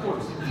problems, of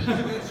course.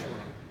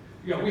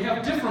 Yeah, we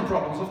have different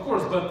problems, of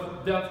course,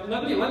 but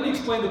let me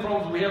explain the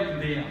problems we have in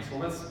the end. So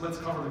let's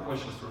cover the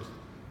questions first.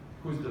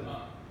 Who's the?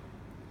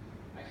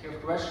 I have a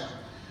question.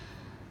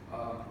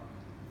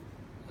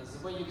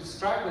 The way you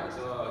describe it,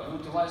 you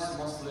utilize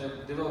mostly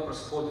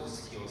developers' coding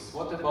skills.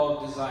 What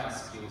about design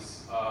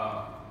skills?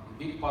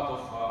 Big part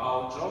of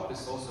our job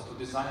is also to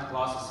design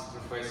classes,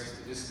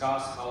 interfaces, to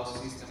discuss how a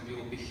system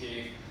will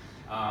behave,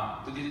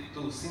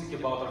 to think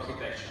about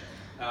architecture.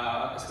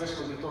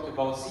 Especially when we talk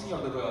about senior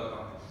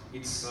developer,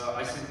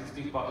 I think it's a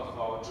big part of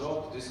our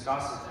job to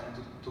discuss it and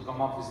to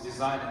come up with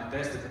design and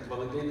test it and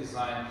validate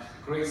design,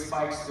 create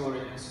spike story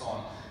and so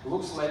on. It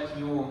looks like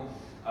your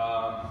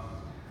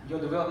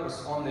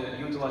developers only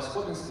utilize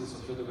coding skills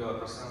of your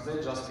developers and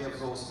they just have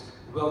those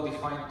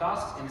well-defined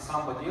tasks and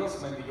somebody else,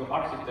 maybe your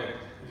architect,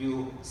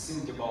 will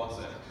think about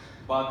that.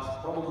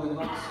 But probably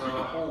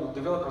not all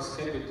developers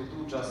happy to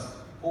do just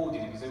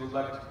coding. They would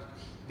like to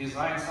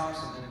design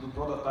something and do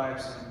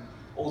prototypes and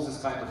all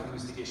this kind of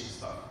investigation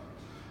stuff.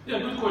 Yeah,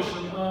 good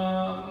question.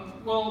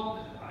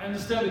 Well, I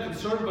understand the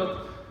concern,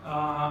 but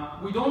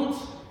we don't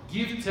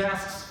give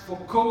tasks for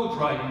code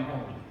writing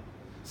only.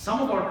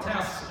 Some of our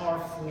tests are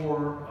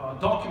for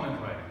document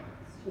writing,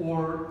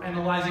 or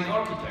analyzing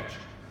architecture,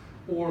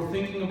 or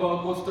thinking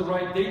about what's the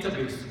right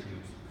database to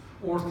use,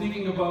 or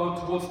thinking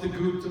about what's the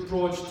good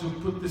approach to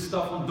put this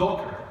stuff on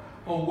Docker,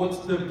 or what's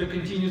the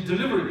continuous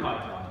delivery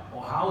pipeline,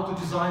 or how to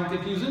design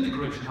continuous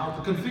integration, how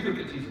to configure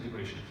continuous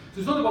integration. So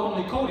it's not about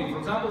only coding. For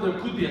example, there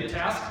could be a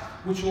task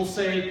which will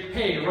say,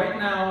 hey, right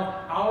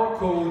now our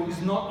code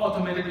is not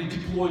automatically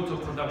deployed to a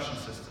production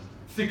system.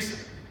 Fix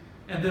it.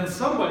 And then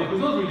somebody who's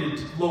not really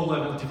a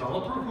low-level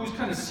developer, who's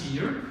kind of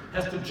senior,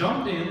 has to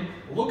jump in,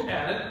 look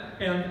at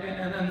it,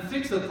 and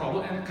fix that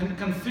problem, and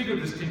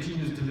configure this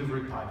continuous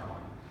delivery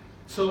pipeline.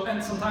 So,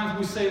 and sometimes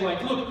we say,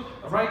 like, look,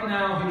 right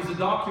now here's a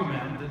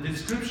document, the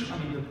description, I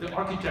mean, the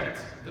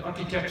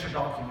architecture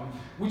document,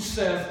 which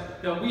says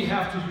that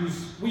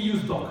we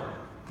use Docker,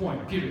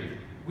 point, period.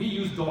 We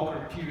use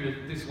Docker,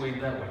 period, this way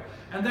and that way.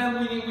 And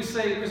then we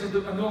say, and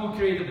then we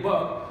create a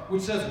bug,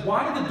 which says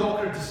why the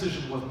Docker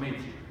decision was made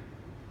here.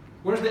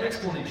 Where's the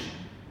explanation?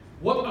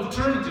 What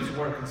alternatives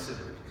were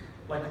considered?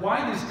 Like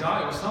why this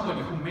guy or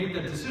somebody who made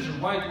that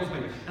decision, why it was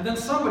made. And then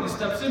somebody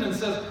steps in and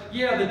says,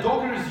 yeah, the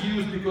Docker is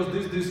used because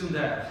this, and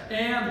that.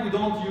 And we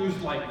don't use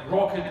like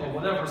Rocket or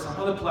whatever, some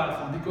other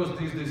platform because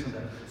this, and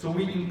that. So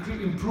we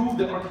improve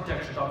the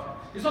architecture document.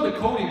 It's not a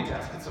coding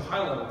task, it's a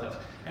high-level task.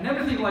 And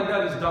everything like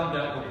that is done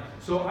that way.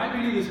 So I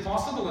believe it's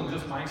possible, and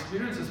just my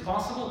experience, it's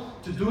possible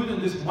to do it in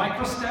these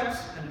micro steps,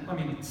 and I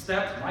mean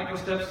micro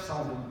steps,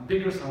 some of them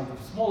bigger, some of them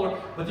smaller,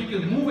 but you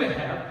can move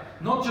ahead,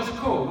 not just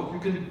code, you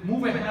can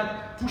move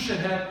ahead, push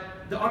ahead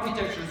the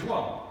architecture as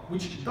well,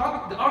 which the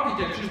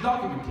architecture is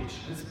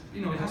documentation. It's,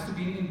 you know, it has to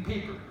be in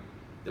paper.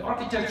 The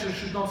architecture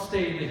should not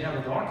stay in the head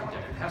of the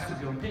architect, it has to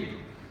be on paper.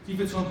 If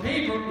it's on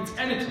paper, it's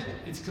editable,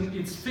 it's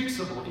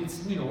fixable,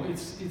 it's, you know,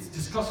 it's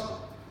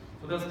discussable.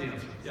 So that's the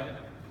answer, yeah.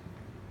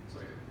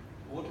 Sorry.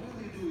 What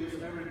will you do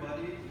if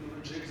everybody will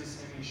reject the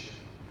same issue?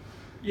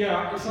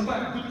 Yeah,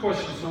 sometimes good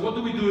question. So what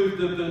do we do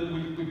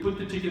if we put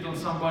the ticket on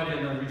somebody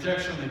and then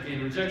rejection,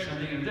 again rejection,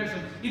 again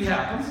rejection? It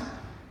happens.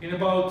 In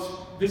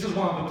about, this is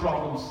one of the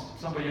problems.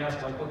 Somebody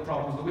asked, like, what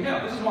problems do we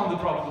have? This is one of the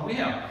problems that we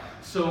have.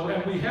 So,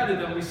 and we had it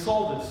and we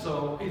solved it.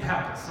 So it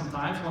happens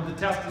sometimes when the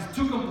task is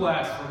too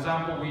complex. For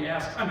example, we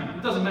ask, I mean,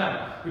 it doesn't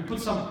matter. We put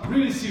some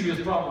really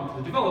serious problem to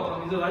the developer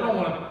and he says, I don't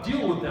want to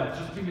deal with that.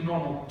 Just give me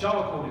normal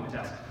Java coding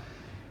test.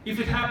 If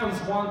it happens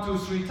 1, 2,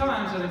 3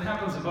 times, and it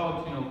happens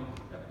about, you know,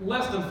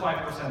 less than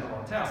 5% of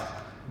our tasks,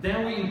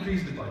 then we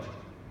increase the budget.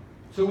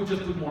 So we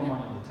just put more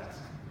money on the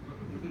task.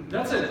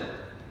 That's it.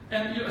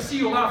 And I see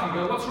you laughing,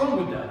 but what's wrong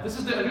with that? This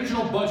is the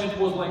original budget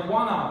was like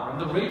 1 hour,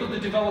 and the rate of the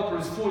developer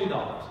is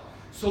 $40.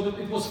 So that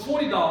it was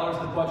 $40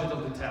 the budget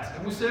of the task.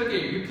 And we say,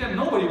 okay,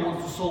 nobody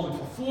wants to solve it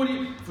for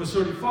 40, for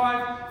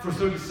 35, for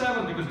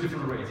 37, because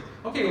different rates.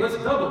 Okay, let's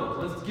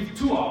double it. Let's give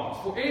 2 hours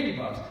for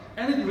 $80.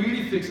 And it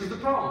really fixes the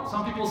problem.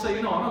 Some people say,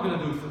 you know, I'm not going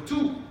to do it for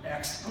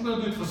 2x, I'm going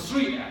to do it for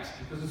 3x,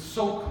 because it's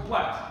so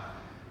complex.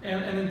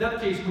 And in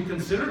that case, we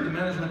consider, the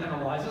management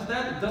analyzes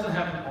that. It doesn't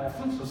happen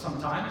often, so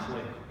sometimes,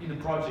 like in a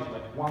project,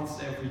 like once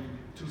every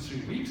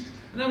 2-3 weeks.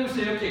 And then we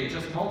say, okay,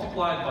 just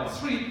multiply it by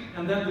 3,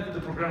 and then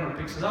the programmer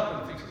picks it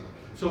up and fixes it.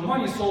 So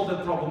money solved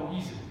that problem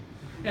easily.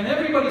 And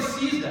everybody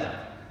sees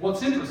that.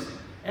 What's interesting,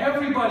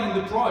 everybody in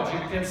the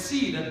project can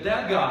see that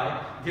that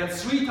guy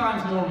gets 3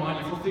 times more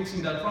money for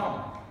fixing that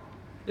problem.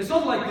 It's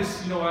not like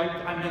this, you know,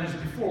 I managed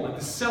before, like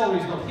the salary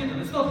is not hidden.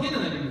 It's not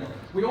hidden anymore.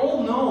 We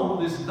all know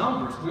these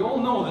numbers. We all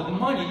know that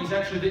money is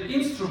actually the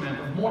instrument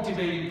of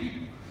motivating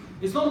people.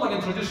 It's not like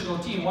a traditional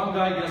team. One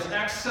guy gets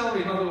X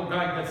salary, another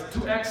guy gets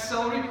 2X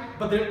salary,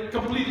 but they're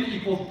completely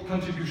equal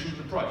contribution to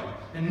the project.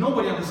 And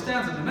nobody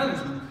understands in the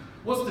management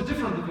what's the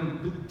difference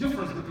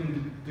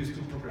between these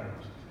two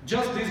programmers.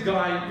 Just this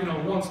guy, you know,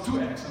 wants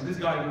 2X and this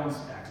guy wants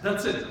X.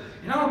 That's it.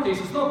 In our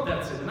case, it's not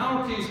that's it. In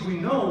our case, we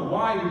know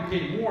why we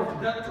pay more to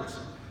that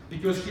person,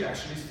 because he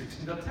actually is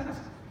fixing that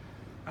task.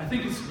 I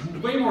think it's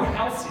way more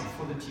healthy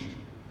for the team.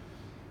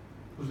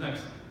 Who's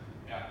next?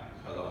 Yeah,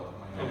 hello,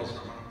 my name is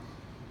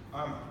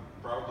Roman.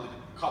 Probably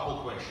a couple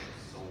questions.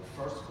 So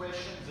first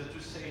question is that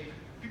you say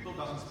people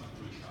doesn't speak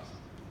to each other.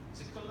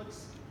 The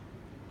colleagues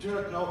do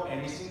not know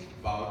anything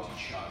about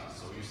each other,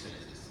 so you say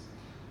this.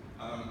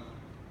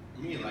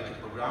 Me, like a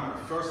programmer,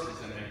 firstly,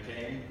 then I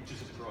came to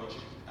the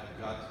project,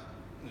 I've got,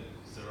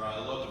 there are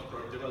a lot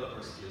of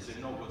developers here,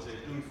 they know what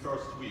they're doing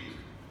first week.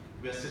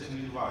 We are setting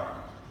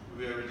environment,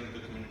 we are reading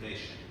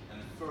documentation,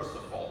 and first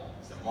of all,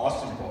 the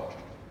most important,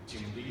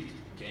 team lead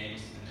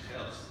comes and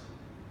helps.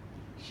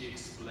 He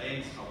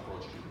explains how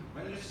project.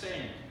 When you're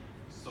saying,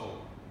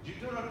 so, you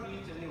do not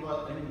need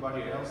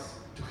anybody else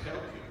to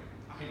help you.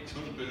 I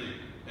don't believe,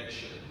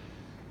 actually.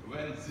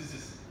 When this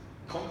is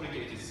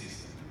complicated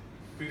system,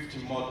 50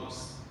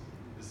 modules,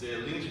 they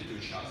are linked to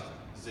each other.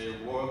 They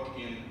work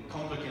in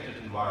complicated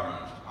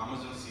environment,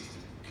 Amazon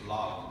system,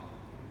 cloud,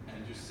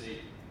 and you say,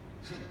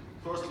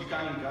 first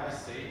becoming guy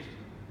said,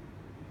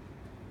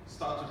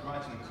 started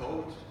writing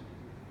code.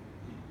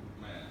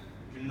 Man,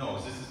 you know,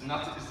 this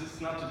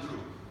is not true.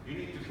 You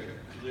need to have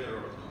clear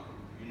roadmap.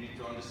 You need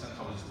to understand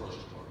how this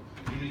project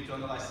works. You need to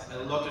analyze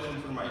a lot of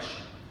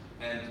information.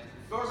 And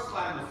first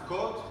line of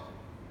code,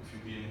 if you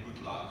be in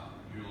good luck,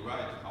 you will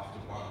write after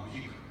 1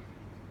 week.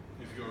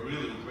 If you're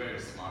really very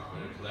smart,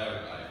 very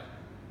clever guy.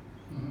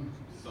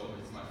 So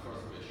it's my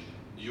first question.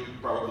 You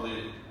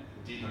probably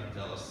did not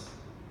tell us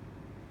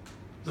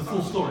the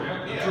full story,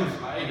 yeah? Yeah,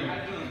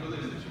 I don't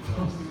believe that you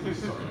know the full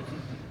story.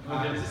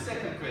 The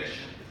second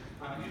question,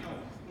 I like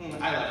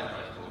to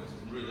write code.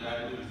 Really,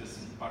 I believe this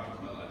is part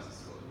of my life.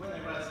 So when I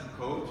write some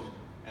code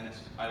and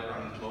I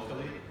run it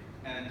locally,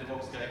 and the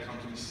DevOps guy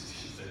comes to me,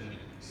 he said to me,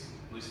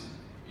 listen,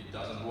 it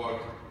doesn't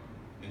work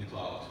in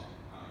cloud.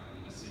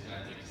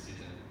 I take a seat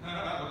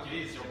and, okay,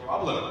 it's your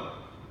problem.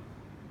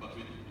 But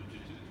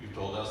you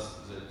told us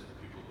that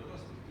people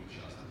must be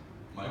just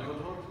my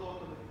code works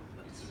locally.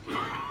 It's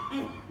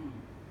okay.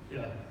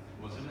 Yeah.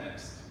 What's the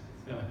next?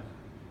 Yeah.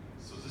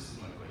 So this is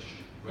my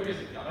question. Okay,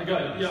 I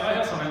got it. Yeah, I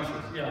have some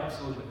answers. Yeah,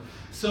 absolutely.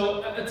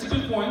 So it's a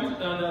good point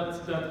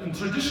that in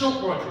traditional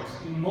projects,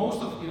 in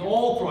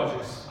all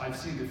projects I've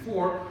seen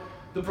before,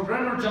 the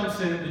programmer jumps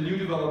in, the new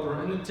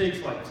developer, and it takes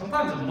like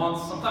sometimes a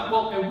month, sometimes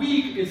a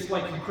week. It's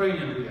like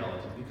Ukrainian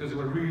reality because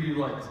we're really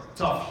like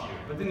tough here.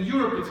 But in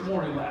Europe, it's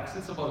more relaxed.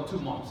 It's about 2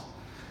 months.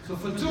 So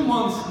for 2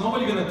 months,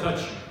 nobody's gonna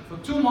touch you. For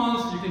 2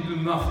 months, you can do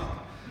nothing.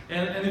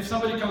 And if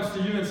somebody comes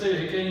to you and say,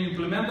 hey, can you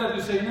implement that?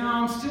 You say, no,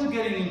 I'm still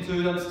getting into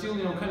it. I'm still,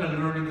 kind of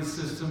learning the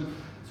system.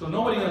 So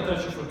nobody's gonna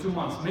touch you for 2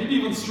 months, maybe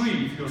even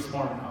 3 if you're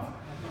smart enough.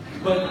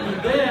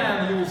 But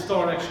then you will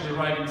start actually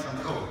writing some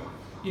code.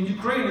 In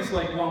Ukraine, it's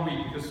like 1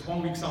 week, because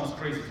 1 week sounds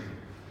crazy to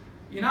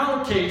me. In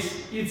our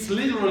case, it's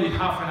literally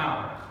half an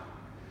hour.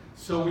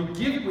 So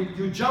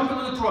you jump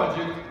into the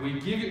project, we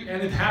give you,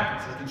 and it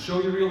happens. I can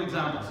show you real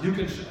examples. You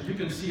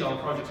can see our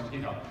projects on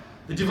GitHub.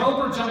 The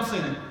developer jumps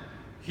in.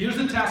 Here's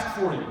the task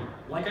for you.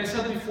 Like I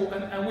said before,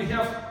 and I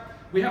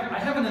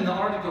have it in the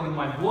article in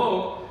my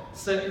blog.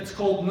 Said it's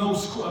called No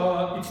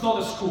School. It's not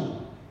a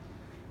school,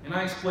 and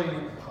I explain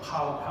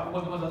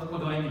what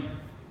do I mean.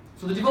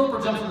 So the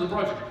developer jumps into the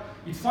project.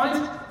 It finds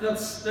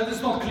that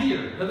it's not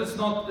clear, that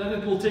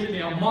it will take me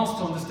a month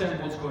to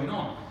understand what's going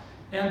on.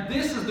 And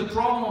this is the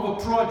problem of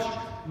a project,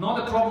 not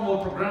a problem of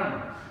a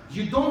programmer.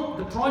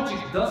 The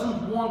project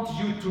doesn't want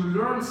you to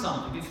learn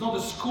something. It's not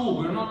a school.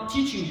 We're not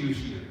teaching you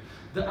here.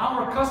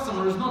 Our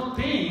customer is not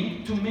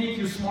paying to make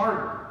you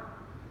smarter.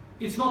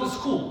 It's not a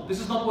school. This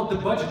is not what the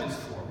budget is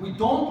for. We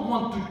don't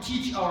want to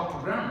teach our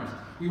programmers.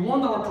 We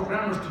want our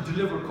programmers to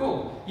deliver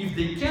code. If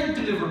they can't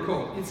deliver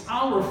code, it's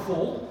our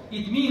fault.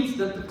 It means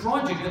that the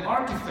project, the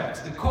artifacts,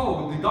 the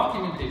code, the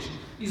documentation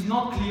is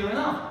not clear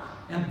enough.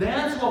 And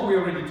that's what we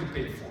are ready to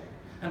pay for.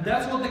 And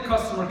that's what the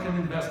customer can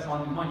invest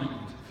money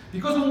into.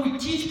 Because when we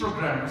teach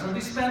programmers and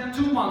they spend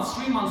 2 months,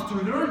 3 months to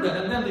learn that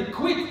and then they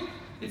quit,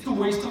 it's a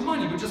waste of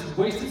money. We just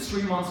wasted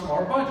 3 months of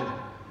our budget.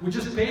 We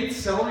just paid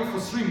salary for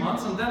 3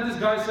 months and then this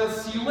guy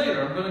says, see you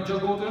later, I'm going to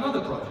go to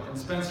another project and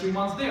spend 3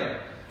 months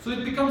there. So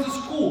it becomes a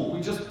school.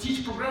 We just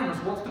teach programmers.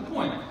 What's the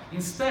point?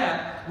 Instead,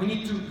 we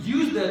need to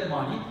use that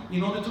money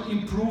in order to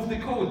improve the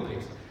code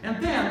base.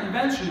 And then,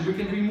 eventually, we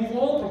can remove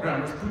all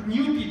programmers, put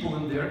new people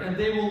in there, and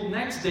they will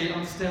next day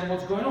understand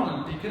what's going on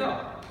and pick it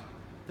up.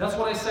 That's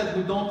what I said,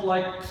 we don't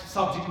like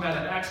subject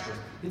matter experts.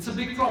 It's a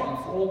big problem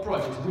for all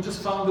projects. We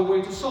just found a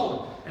way to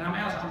solve it. And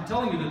I'm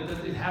telling you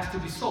that it has to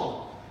be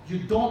solved. You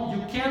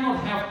cannot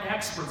have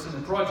experts in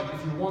a project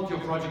if you want your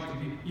project to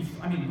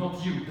be,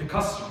 not you, the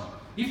customer.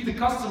 If the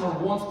customer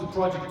wants the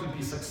project to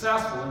be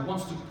successful and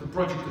wants the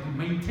project to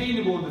be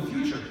maintainable in the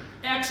future,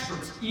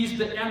 experts is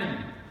the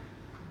enemy.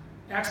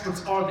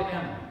 Experts are the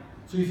enemy.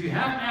 So if you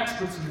have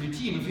experts in your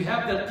team, if you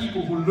have that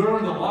people who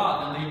learn a lot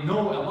and they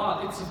know a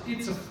lot,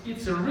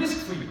 it's a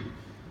risk for you.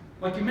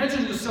 Like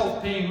imagine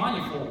yourself paying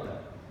money for all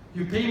that.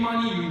 You pay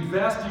money, you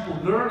invest, people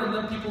learn, and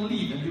then people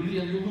leave, and you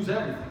lose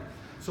everything.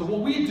 So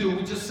what we do,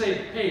 we just say,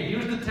 hey,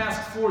 here's the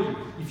task for you.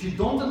 If you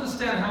don't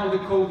understand how the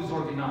code is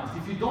organized,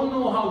 if you don't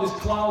know how this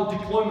cloud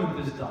deployment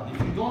is done, if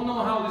you don't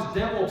know how this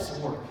DevOps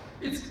works,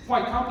 it's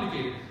quite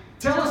complicated.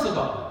 Tell us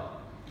about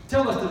it.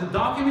 Tell us that the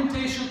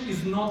documentation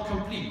is not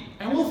complete,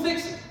 and we'll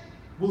fix it.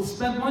 We'll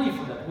spend money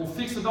for that. We'll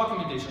fix the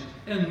documentation,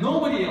 and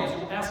nobody else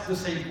will ask the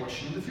same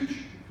question in the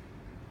future.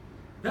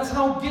 That's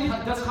how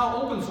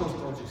open source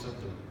projects are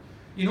done.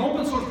 In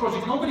open source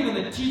projects, nobody's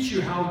going to teach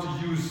you how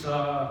to use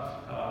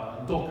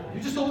Docker. You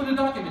just open the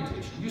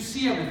documentation. You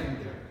see everything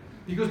there.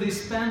 Because they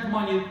spend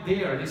money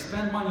there. They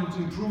spend money into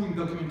improving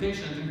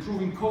documentation, into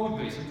improving code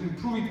base, into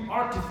improving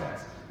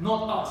artifacts,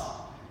 not us.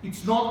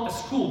 It's not a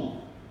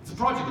school. It's a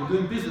project. We're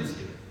doing business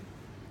here.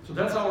 So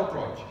that's our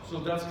approach. So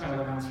that's kind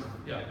of an answer.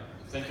 Yeah.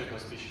 Thank you,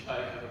 Kospic. I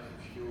have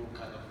a few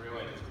kind of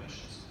related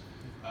questions.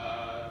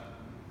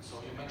 So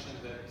you mentioned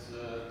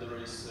that there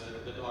is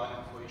a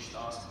deadline for each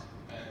task,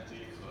 and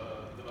if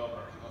the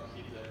developer cannot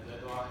hit that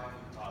deadline,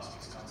 the task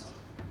is cancelled.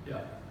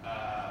 Yeah.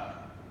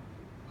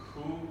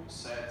 Who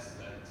sets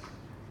that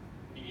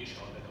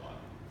initial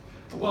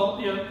deadline? Well,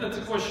 yeah, that's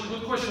a question.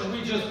 Good question.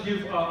 We just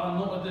give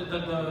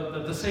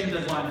the same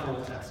deadline for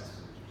all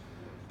tasks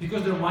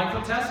because they're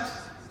micro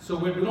tasks. So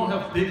we don't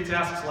have big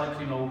tasks like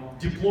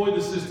deploy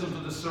the system to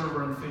the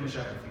server and finish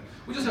everything.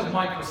 We just have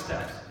micro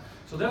steps.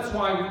 So that's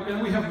why,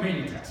 and we have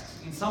many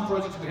tasks. In some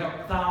projects we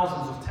have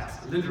thousands of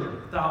tasks, literally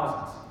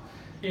thousands.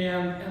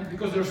 And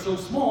because they're so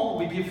small,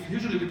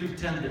 usually we give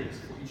 10 days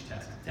for each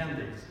task, 10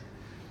 days.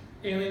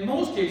 And in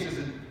most cases,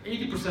 in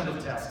 80%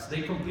 of tasks,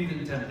 they complete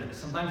in 10 days,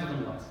 sometimes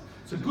even less.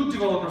 So good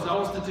developers,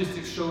 our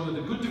statistics show that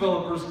the good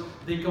developers,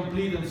 they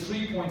complete in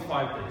 3.5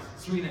 days,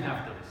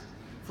 3.5 days.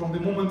 From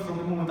the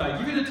moment I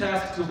give you the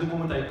task till the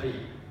moment I pay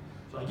you.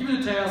 So I give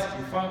you the task,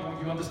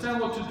 you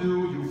understand what to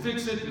do, you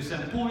fix it, you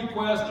send pull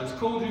requests, there's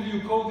code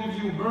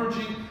review,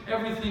 merging,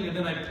 everything, and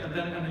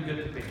then you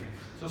get the payment.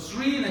 So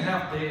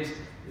 3.5 days,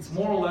 it's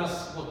more or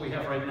less what we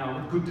have right now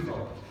with good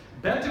developers.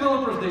 Bad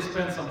developers, they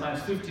spend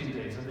sometimes 15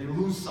 days and they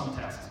lose some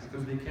tasks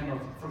because they cannot,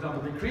 for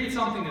example, they create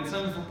something and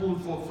send it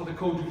for the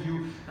code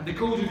review, and the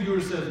code reviewer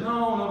says,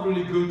 no, not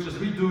really good, just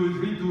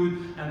redo it,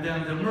 and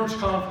then the merge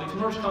conflict,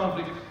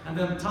 and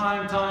then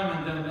time,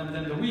 and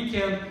then the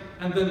weekend,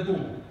 and then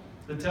boom,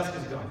 the task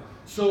is gone.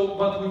 So,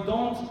 but we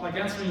don't, like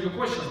answering your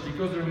questions,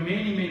 because there are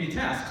many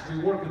tasks, we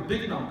work with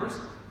big numbers.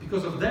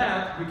 Because of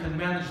that, we can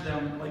manage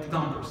them like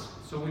numbers.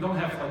 So we don't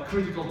have like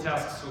critical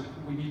tasks, so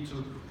we need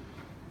to.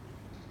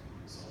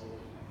 So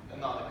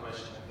another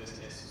question in this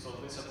case. So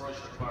this approach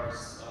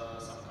requires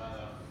some kind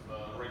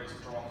of really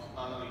strong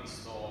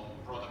analyst or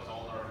product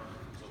owner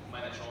to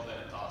manage all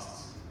their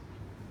tasks.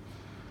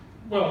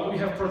 Well, we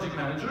have project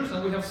managers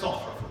and we have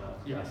software for that.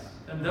 Yes,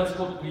 and that's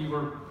what we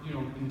were,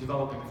 been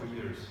developing for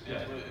years. And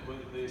Yeah.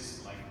 with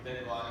this like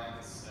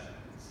deadlines and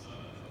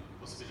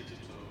possibility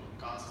to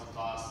cancel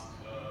tasks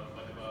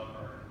by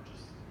developer,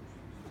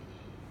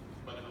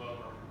 by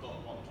developer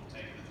don't want to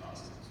take the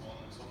task and so on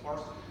and so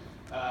forth.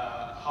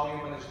 How you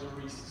manage the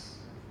risks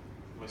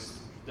with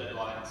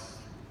deadlines,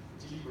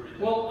 delivery?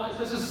 Well,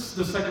 this is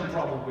the second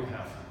problem we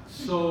have.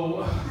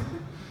 So,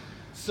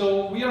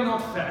 so we are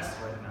not fast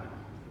right now.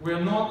 We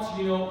are not,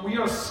 we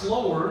are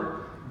slower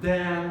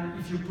than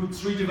if you put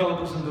 3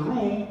 developers in the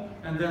room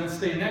and then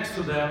stay next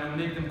to them and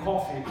make them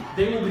coffee.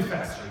 They will be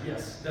faster,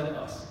 yes, than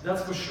us.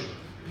 That's for sure.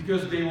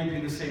 Because they will be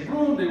in the same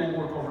room, they will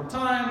work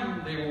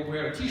overtime, they will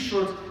wear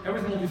t-shirts,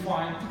 everything will be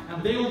fine,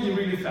 and they will be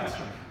really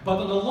faster.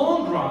 But in the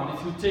long run,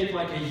 if you take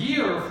like a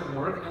year of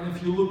work, and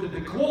if you look at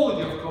the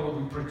quality of code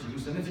we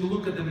produce, and if you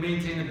look at the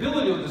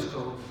maintainability of this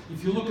code,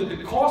 if you look at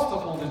the cost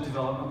of all this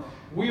development,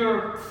 we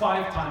are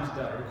 5 times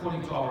better,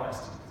 according to our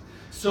estimates.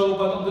 So,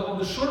 but on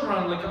the short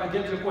run, like I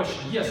get your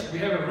question, yes, we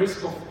have a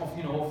risk of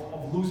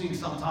losing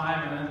some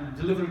time and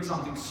delivering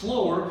something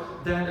slower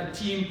than a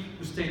team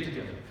who stay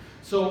together.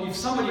 So if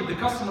the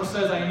customer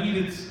says, I need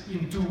it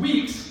in 2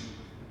 weeks,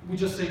 we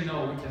just say,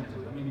 no, we can't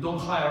do it. I mean, don't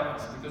hire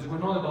us, because we're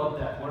not about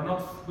that.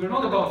 We're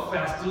not about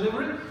fast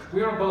delivery,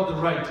 we're about the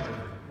right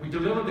delivery. We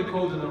deliver the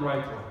code in the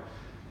right way.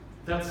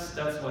 That's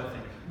what I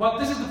think. But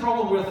this is the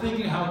problem we're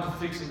thinking how to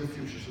fix in the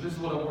future. So this is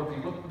what we're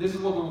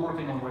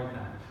working on right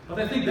now. But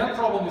I think that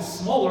problem is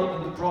smaller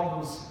than the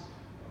problems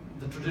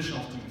the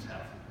traditional teams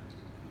have.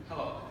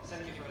 Hello,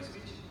 thank you for your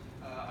speech.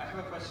 I have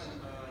a question.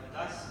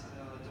 Does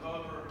the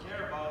developer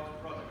care about the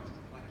product,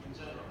 like in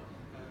general?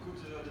 Could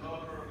a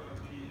developer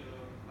be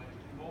like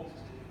involved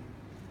in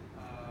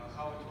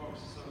how it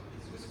works? So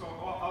it's risk of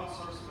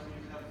outsource when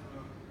you have a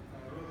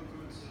really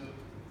good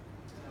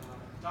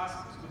task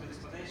with good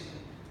explanation.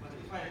 But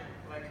if I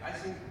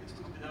think it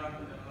could be done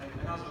like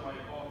another way,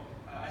 or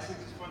I think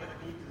this product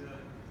needs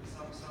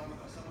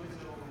some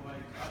little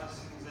like other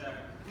things there.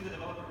 Could the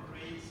developer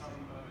create some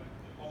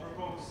or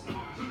propose?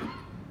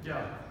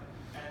 Yeah.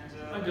 And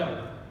I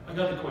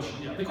got the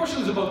question. Yeah, the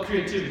question is about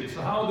creativity.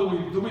 So how do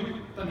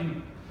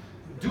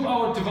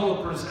our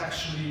developers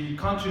actually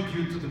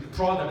contribute to the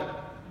product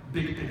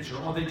big picture,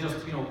 or they just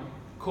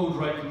code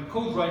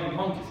writing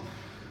monkeys?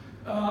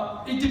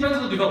 It depends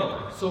on the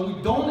developer. So we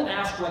don't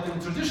ask, like in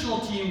a traditional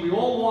team, we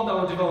all want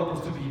our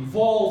developers to be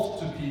involved,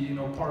 to be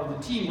part of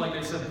the team, like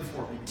I said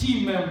before, be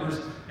team members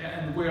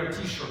and wear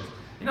t-shirts.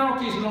 In our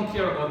case, we don't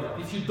care about that.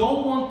 If you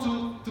don't want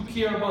to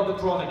care about the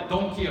product,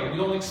 don't care. We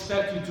don't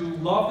expect you to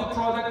love the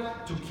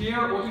product, to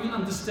care, or even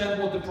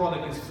understand what the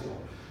product is for.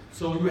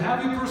 So you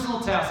have your personal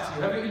tasks,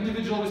 you have your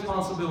individual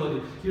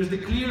responsibility. Here's the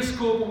clear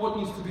scope of what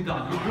needs to be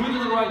done. You do it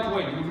in the right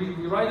way.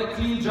 You write a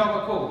clean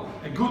Java code,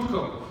 a good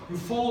code. You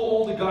follow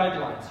all the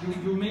guidelines.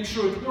 You make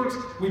sure it works.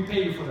 We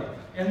pay you for that.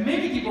 And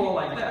many people are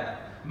like that.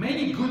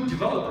 Many good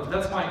developers,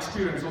 that's my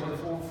experience over the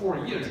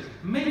 4 years,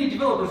 many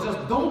developers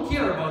just don't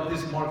care about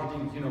this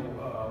marketing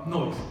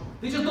noise.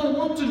 They just don't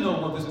want to know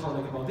what this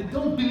product is about. They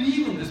don't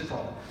believe in this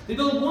product. They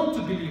don't want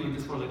to believe in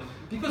this product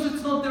because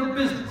it's not their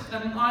business.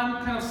 And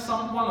I'm kind of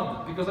one of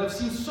them because I've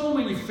seen so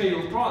many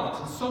failed products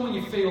and so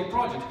many failed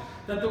projects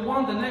that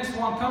the next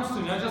one comes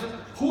to me,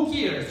 who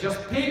cares? Just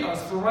pay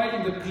us for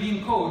writing the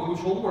clean code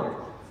which will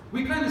work.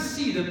 We kind of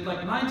see that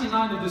like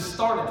 99 of the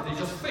startups, they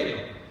just fail.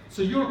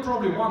 So you're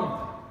probably one of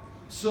them.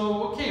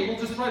 So okay, we'll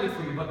just write it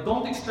for you, but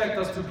don't expect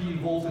us to be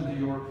involved in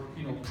your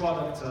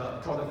product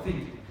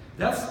thinking.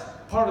 That's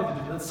part of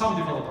it. That some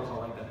developers are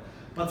like that,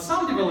 but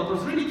some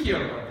developers really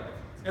care about that,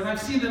 and I've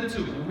seen them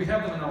too, and we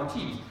have them in our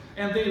teams.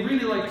 And they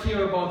really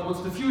care about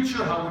what's the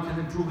future, how we can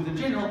improve it in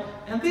general.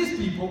 And these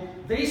people,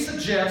 they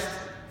suggest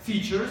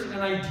features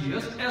and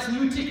ideas as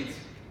new tickets.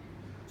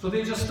 So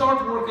they just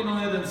start working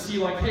on it and see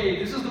like, hey,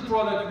 this is the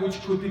product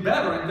which could be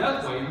better in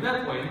that way, in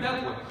that way, in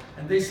that way.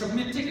 And they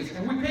submit tickets,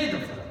 and we pay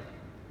them for that.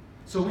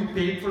 So we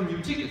pay for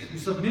new tickets. You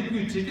submit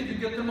new ticket, you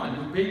get the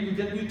money. You pay, you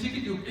get new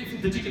ticket,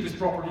 if the ticket is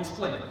properly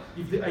explained.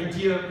 If the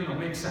idea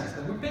makes sense,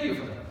 then we pay you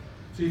for that.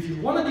 So if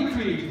you want to be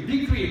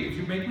creative,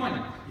 you make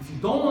money. If you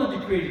don't want to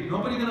be creative,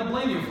 nobody's going to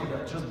blame you for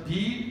that. Just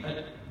be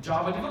a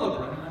Java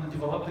developer and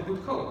develop the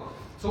good code.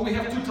 So we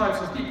have two types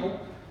of people.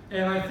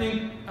 And I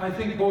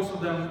think both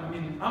of them, I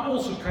mean, I'm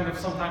also kind of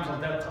sometimes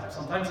of that type.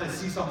 Sometimes I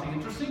see something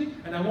interesting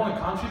and I want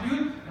to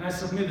contribute and I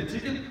submit a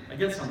ticket, I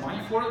get some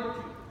money for it,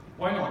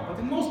 why not? But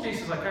in most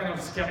cases I'm kind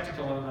of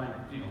skeptical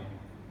and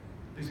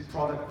this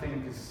product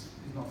thing is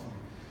not for me.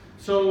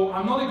 So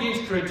I'm not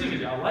against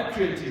creativity, I like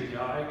creativity,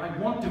 I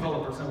want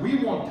developers and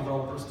we want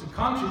developers to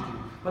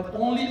contribute, but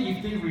only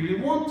if they really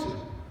want to.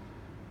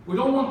 We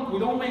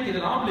don't make it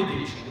an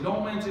obligation. We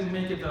don't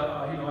make it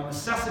a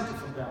necessity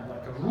for them,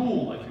 like a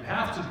rule, like you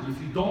have to be.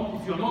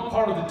 If you're not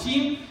part of the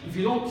team, if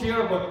you don't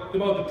care about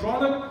the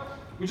product,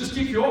 we just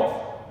kick you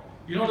off.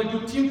 You're not a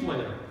good team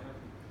player.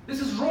 This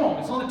is wrong.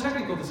 It's not a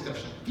technical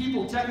discussion.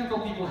 Technical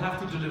people have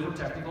to deliver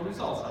technical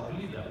results. I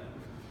believe that.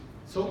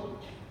 So,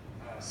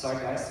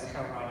 sorry guys, we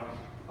have run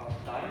out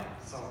of time.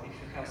 So if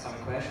you have some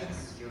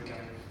questions,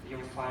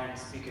 you'll find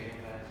speaker in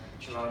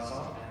the chat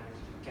zone.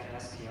 Can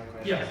ask your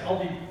questions. Yes, I'll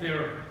be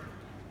there.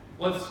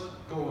 Let's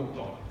go and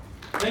talk.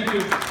 Thank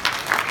you.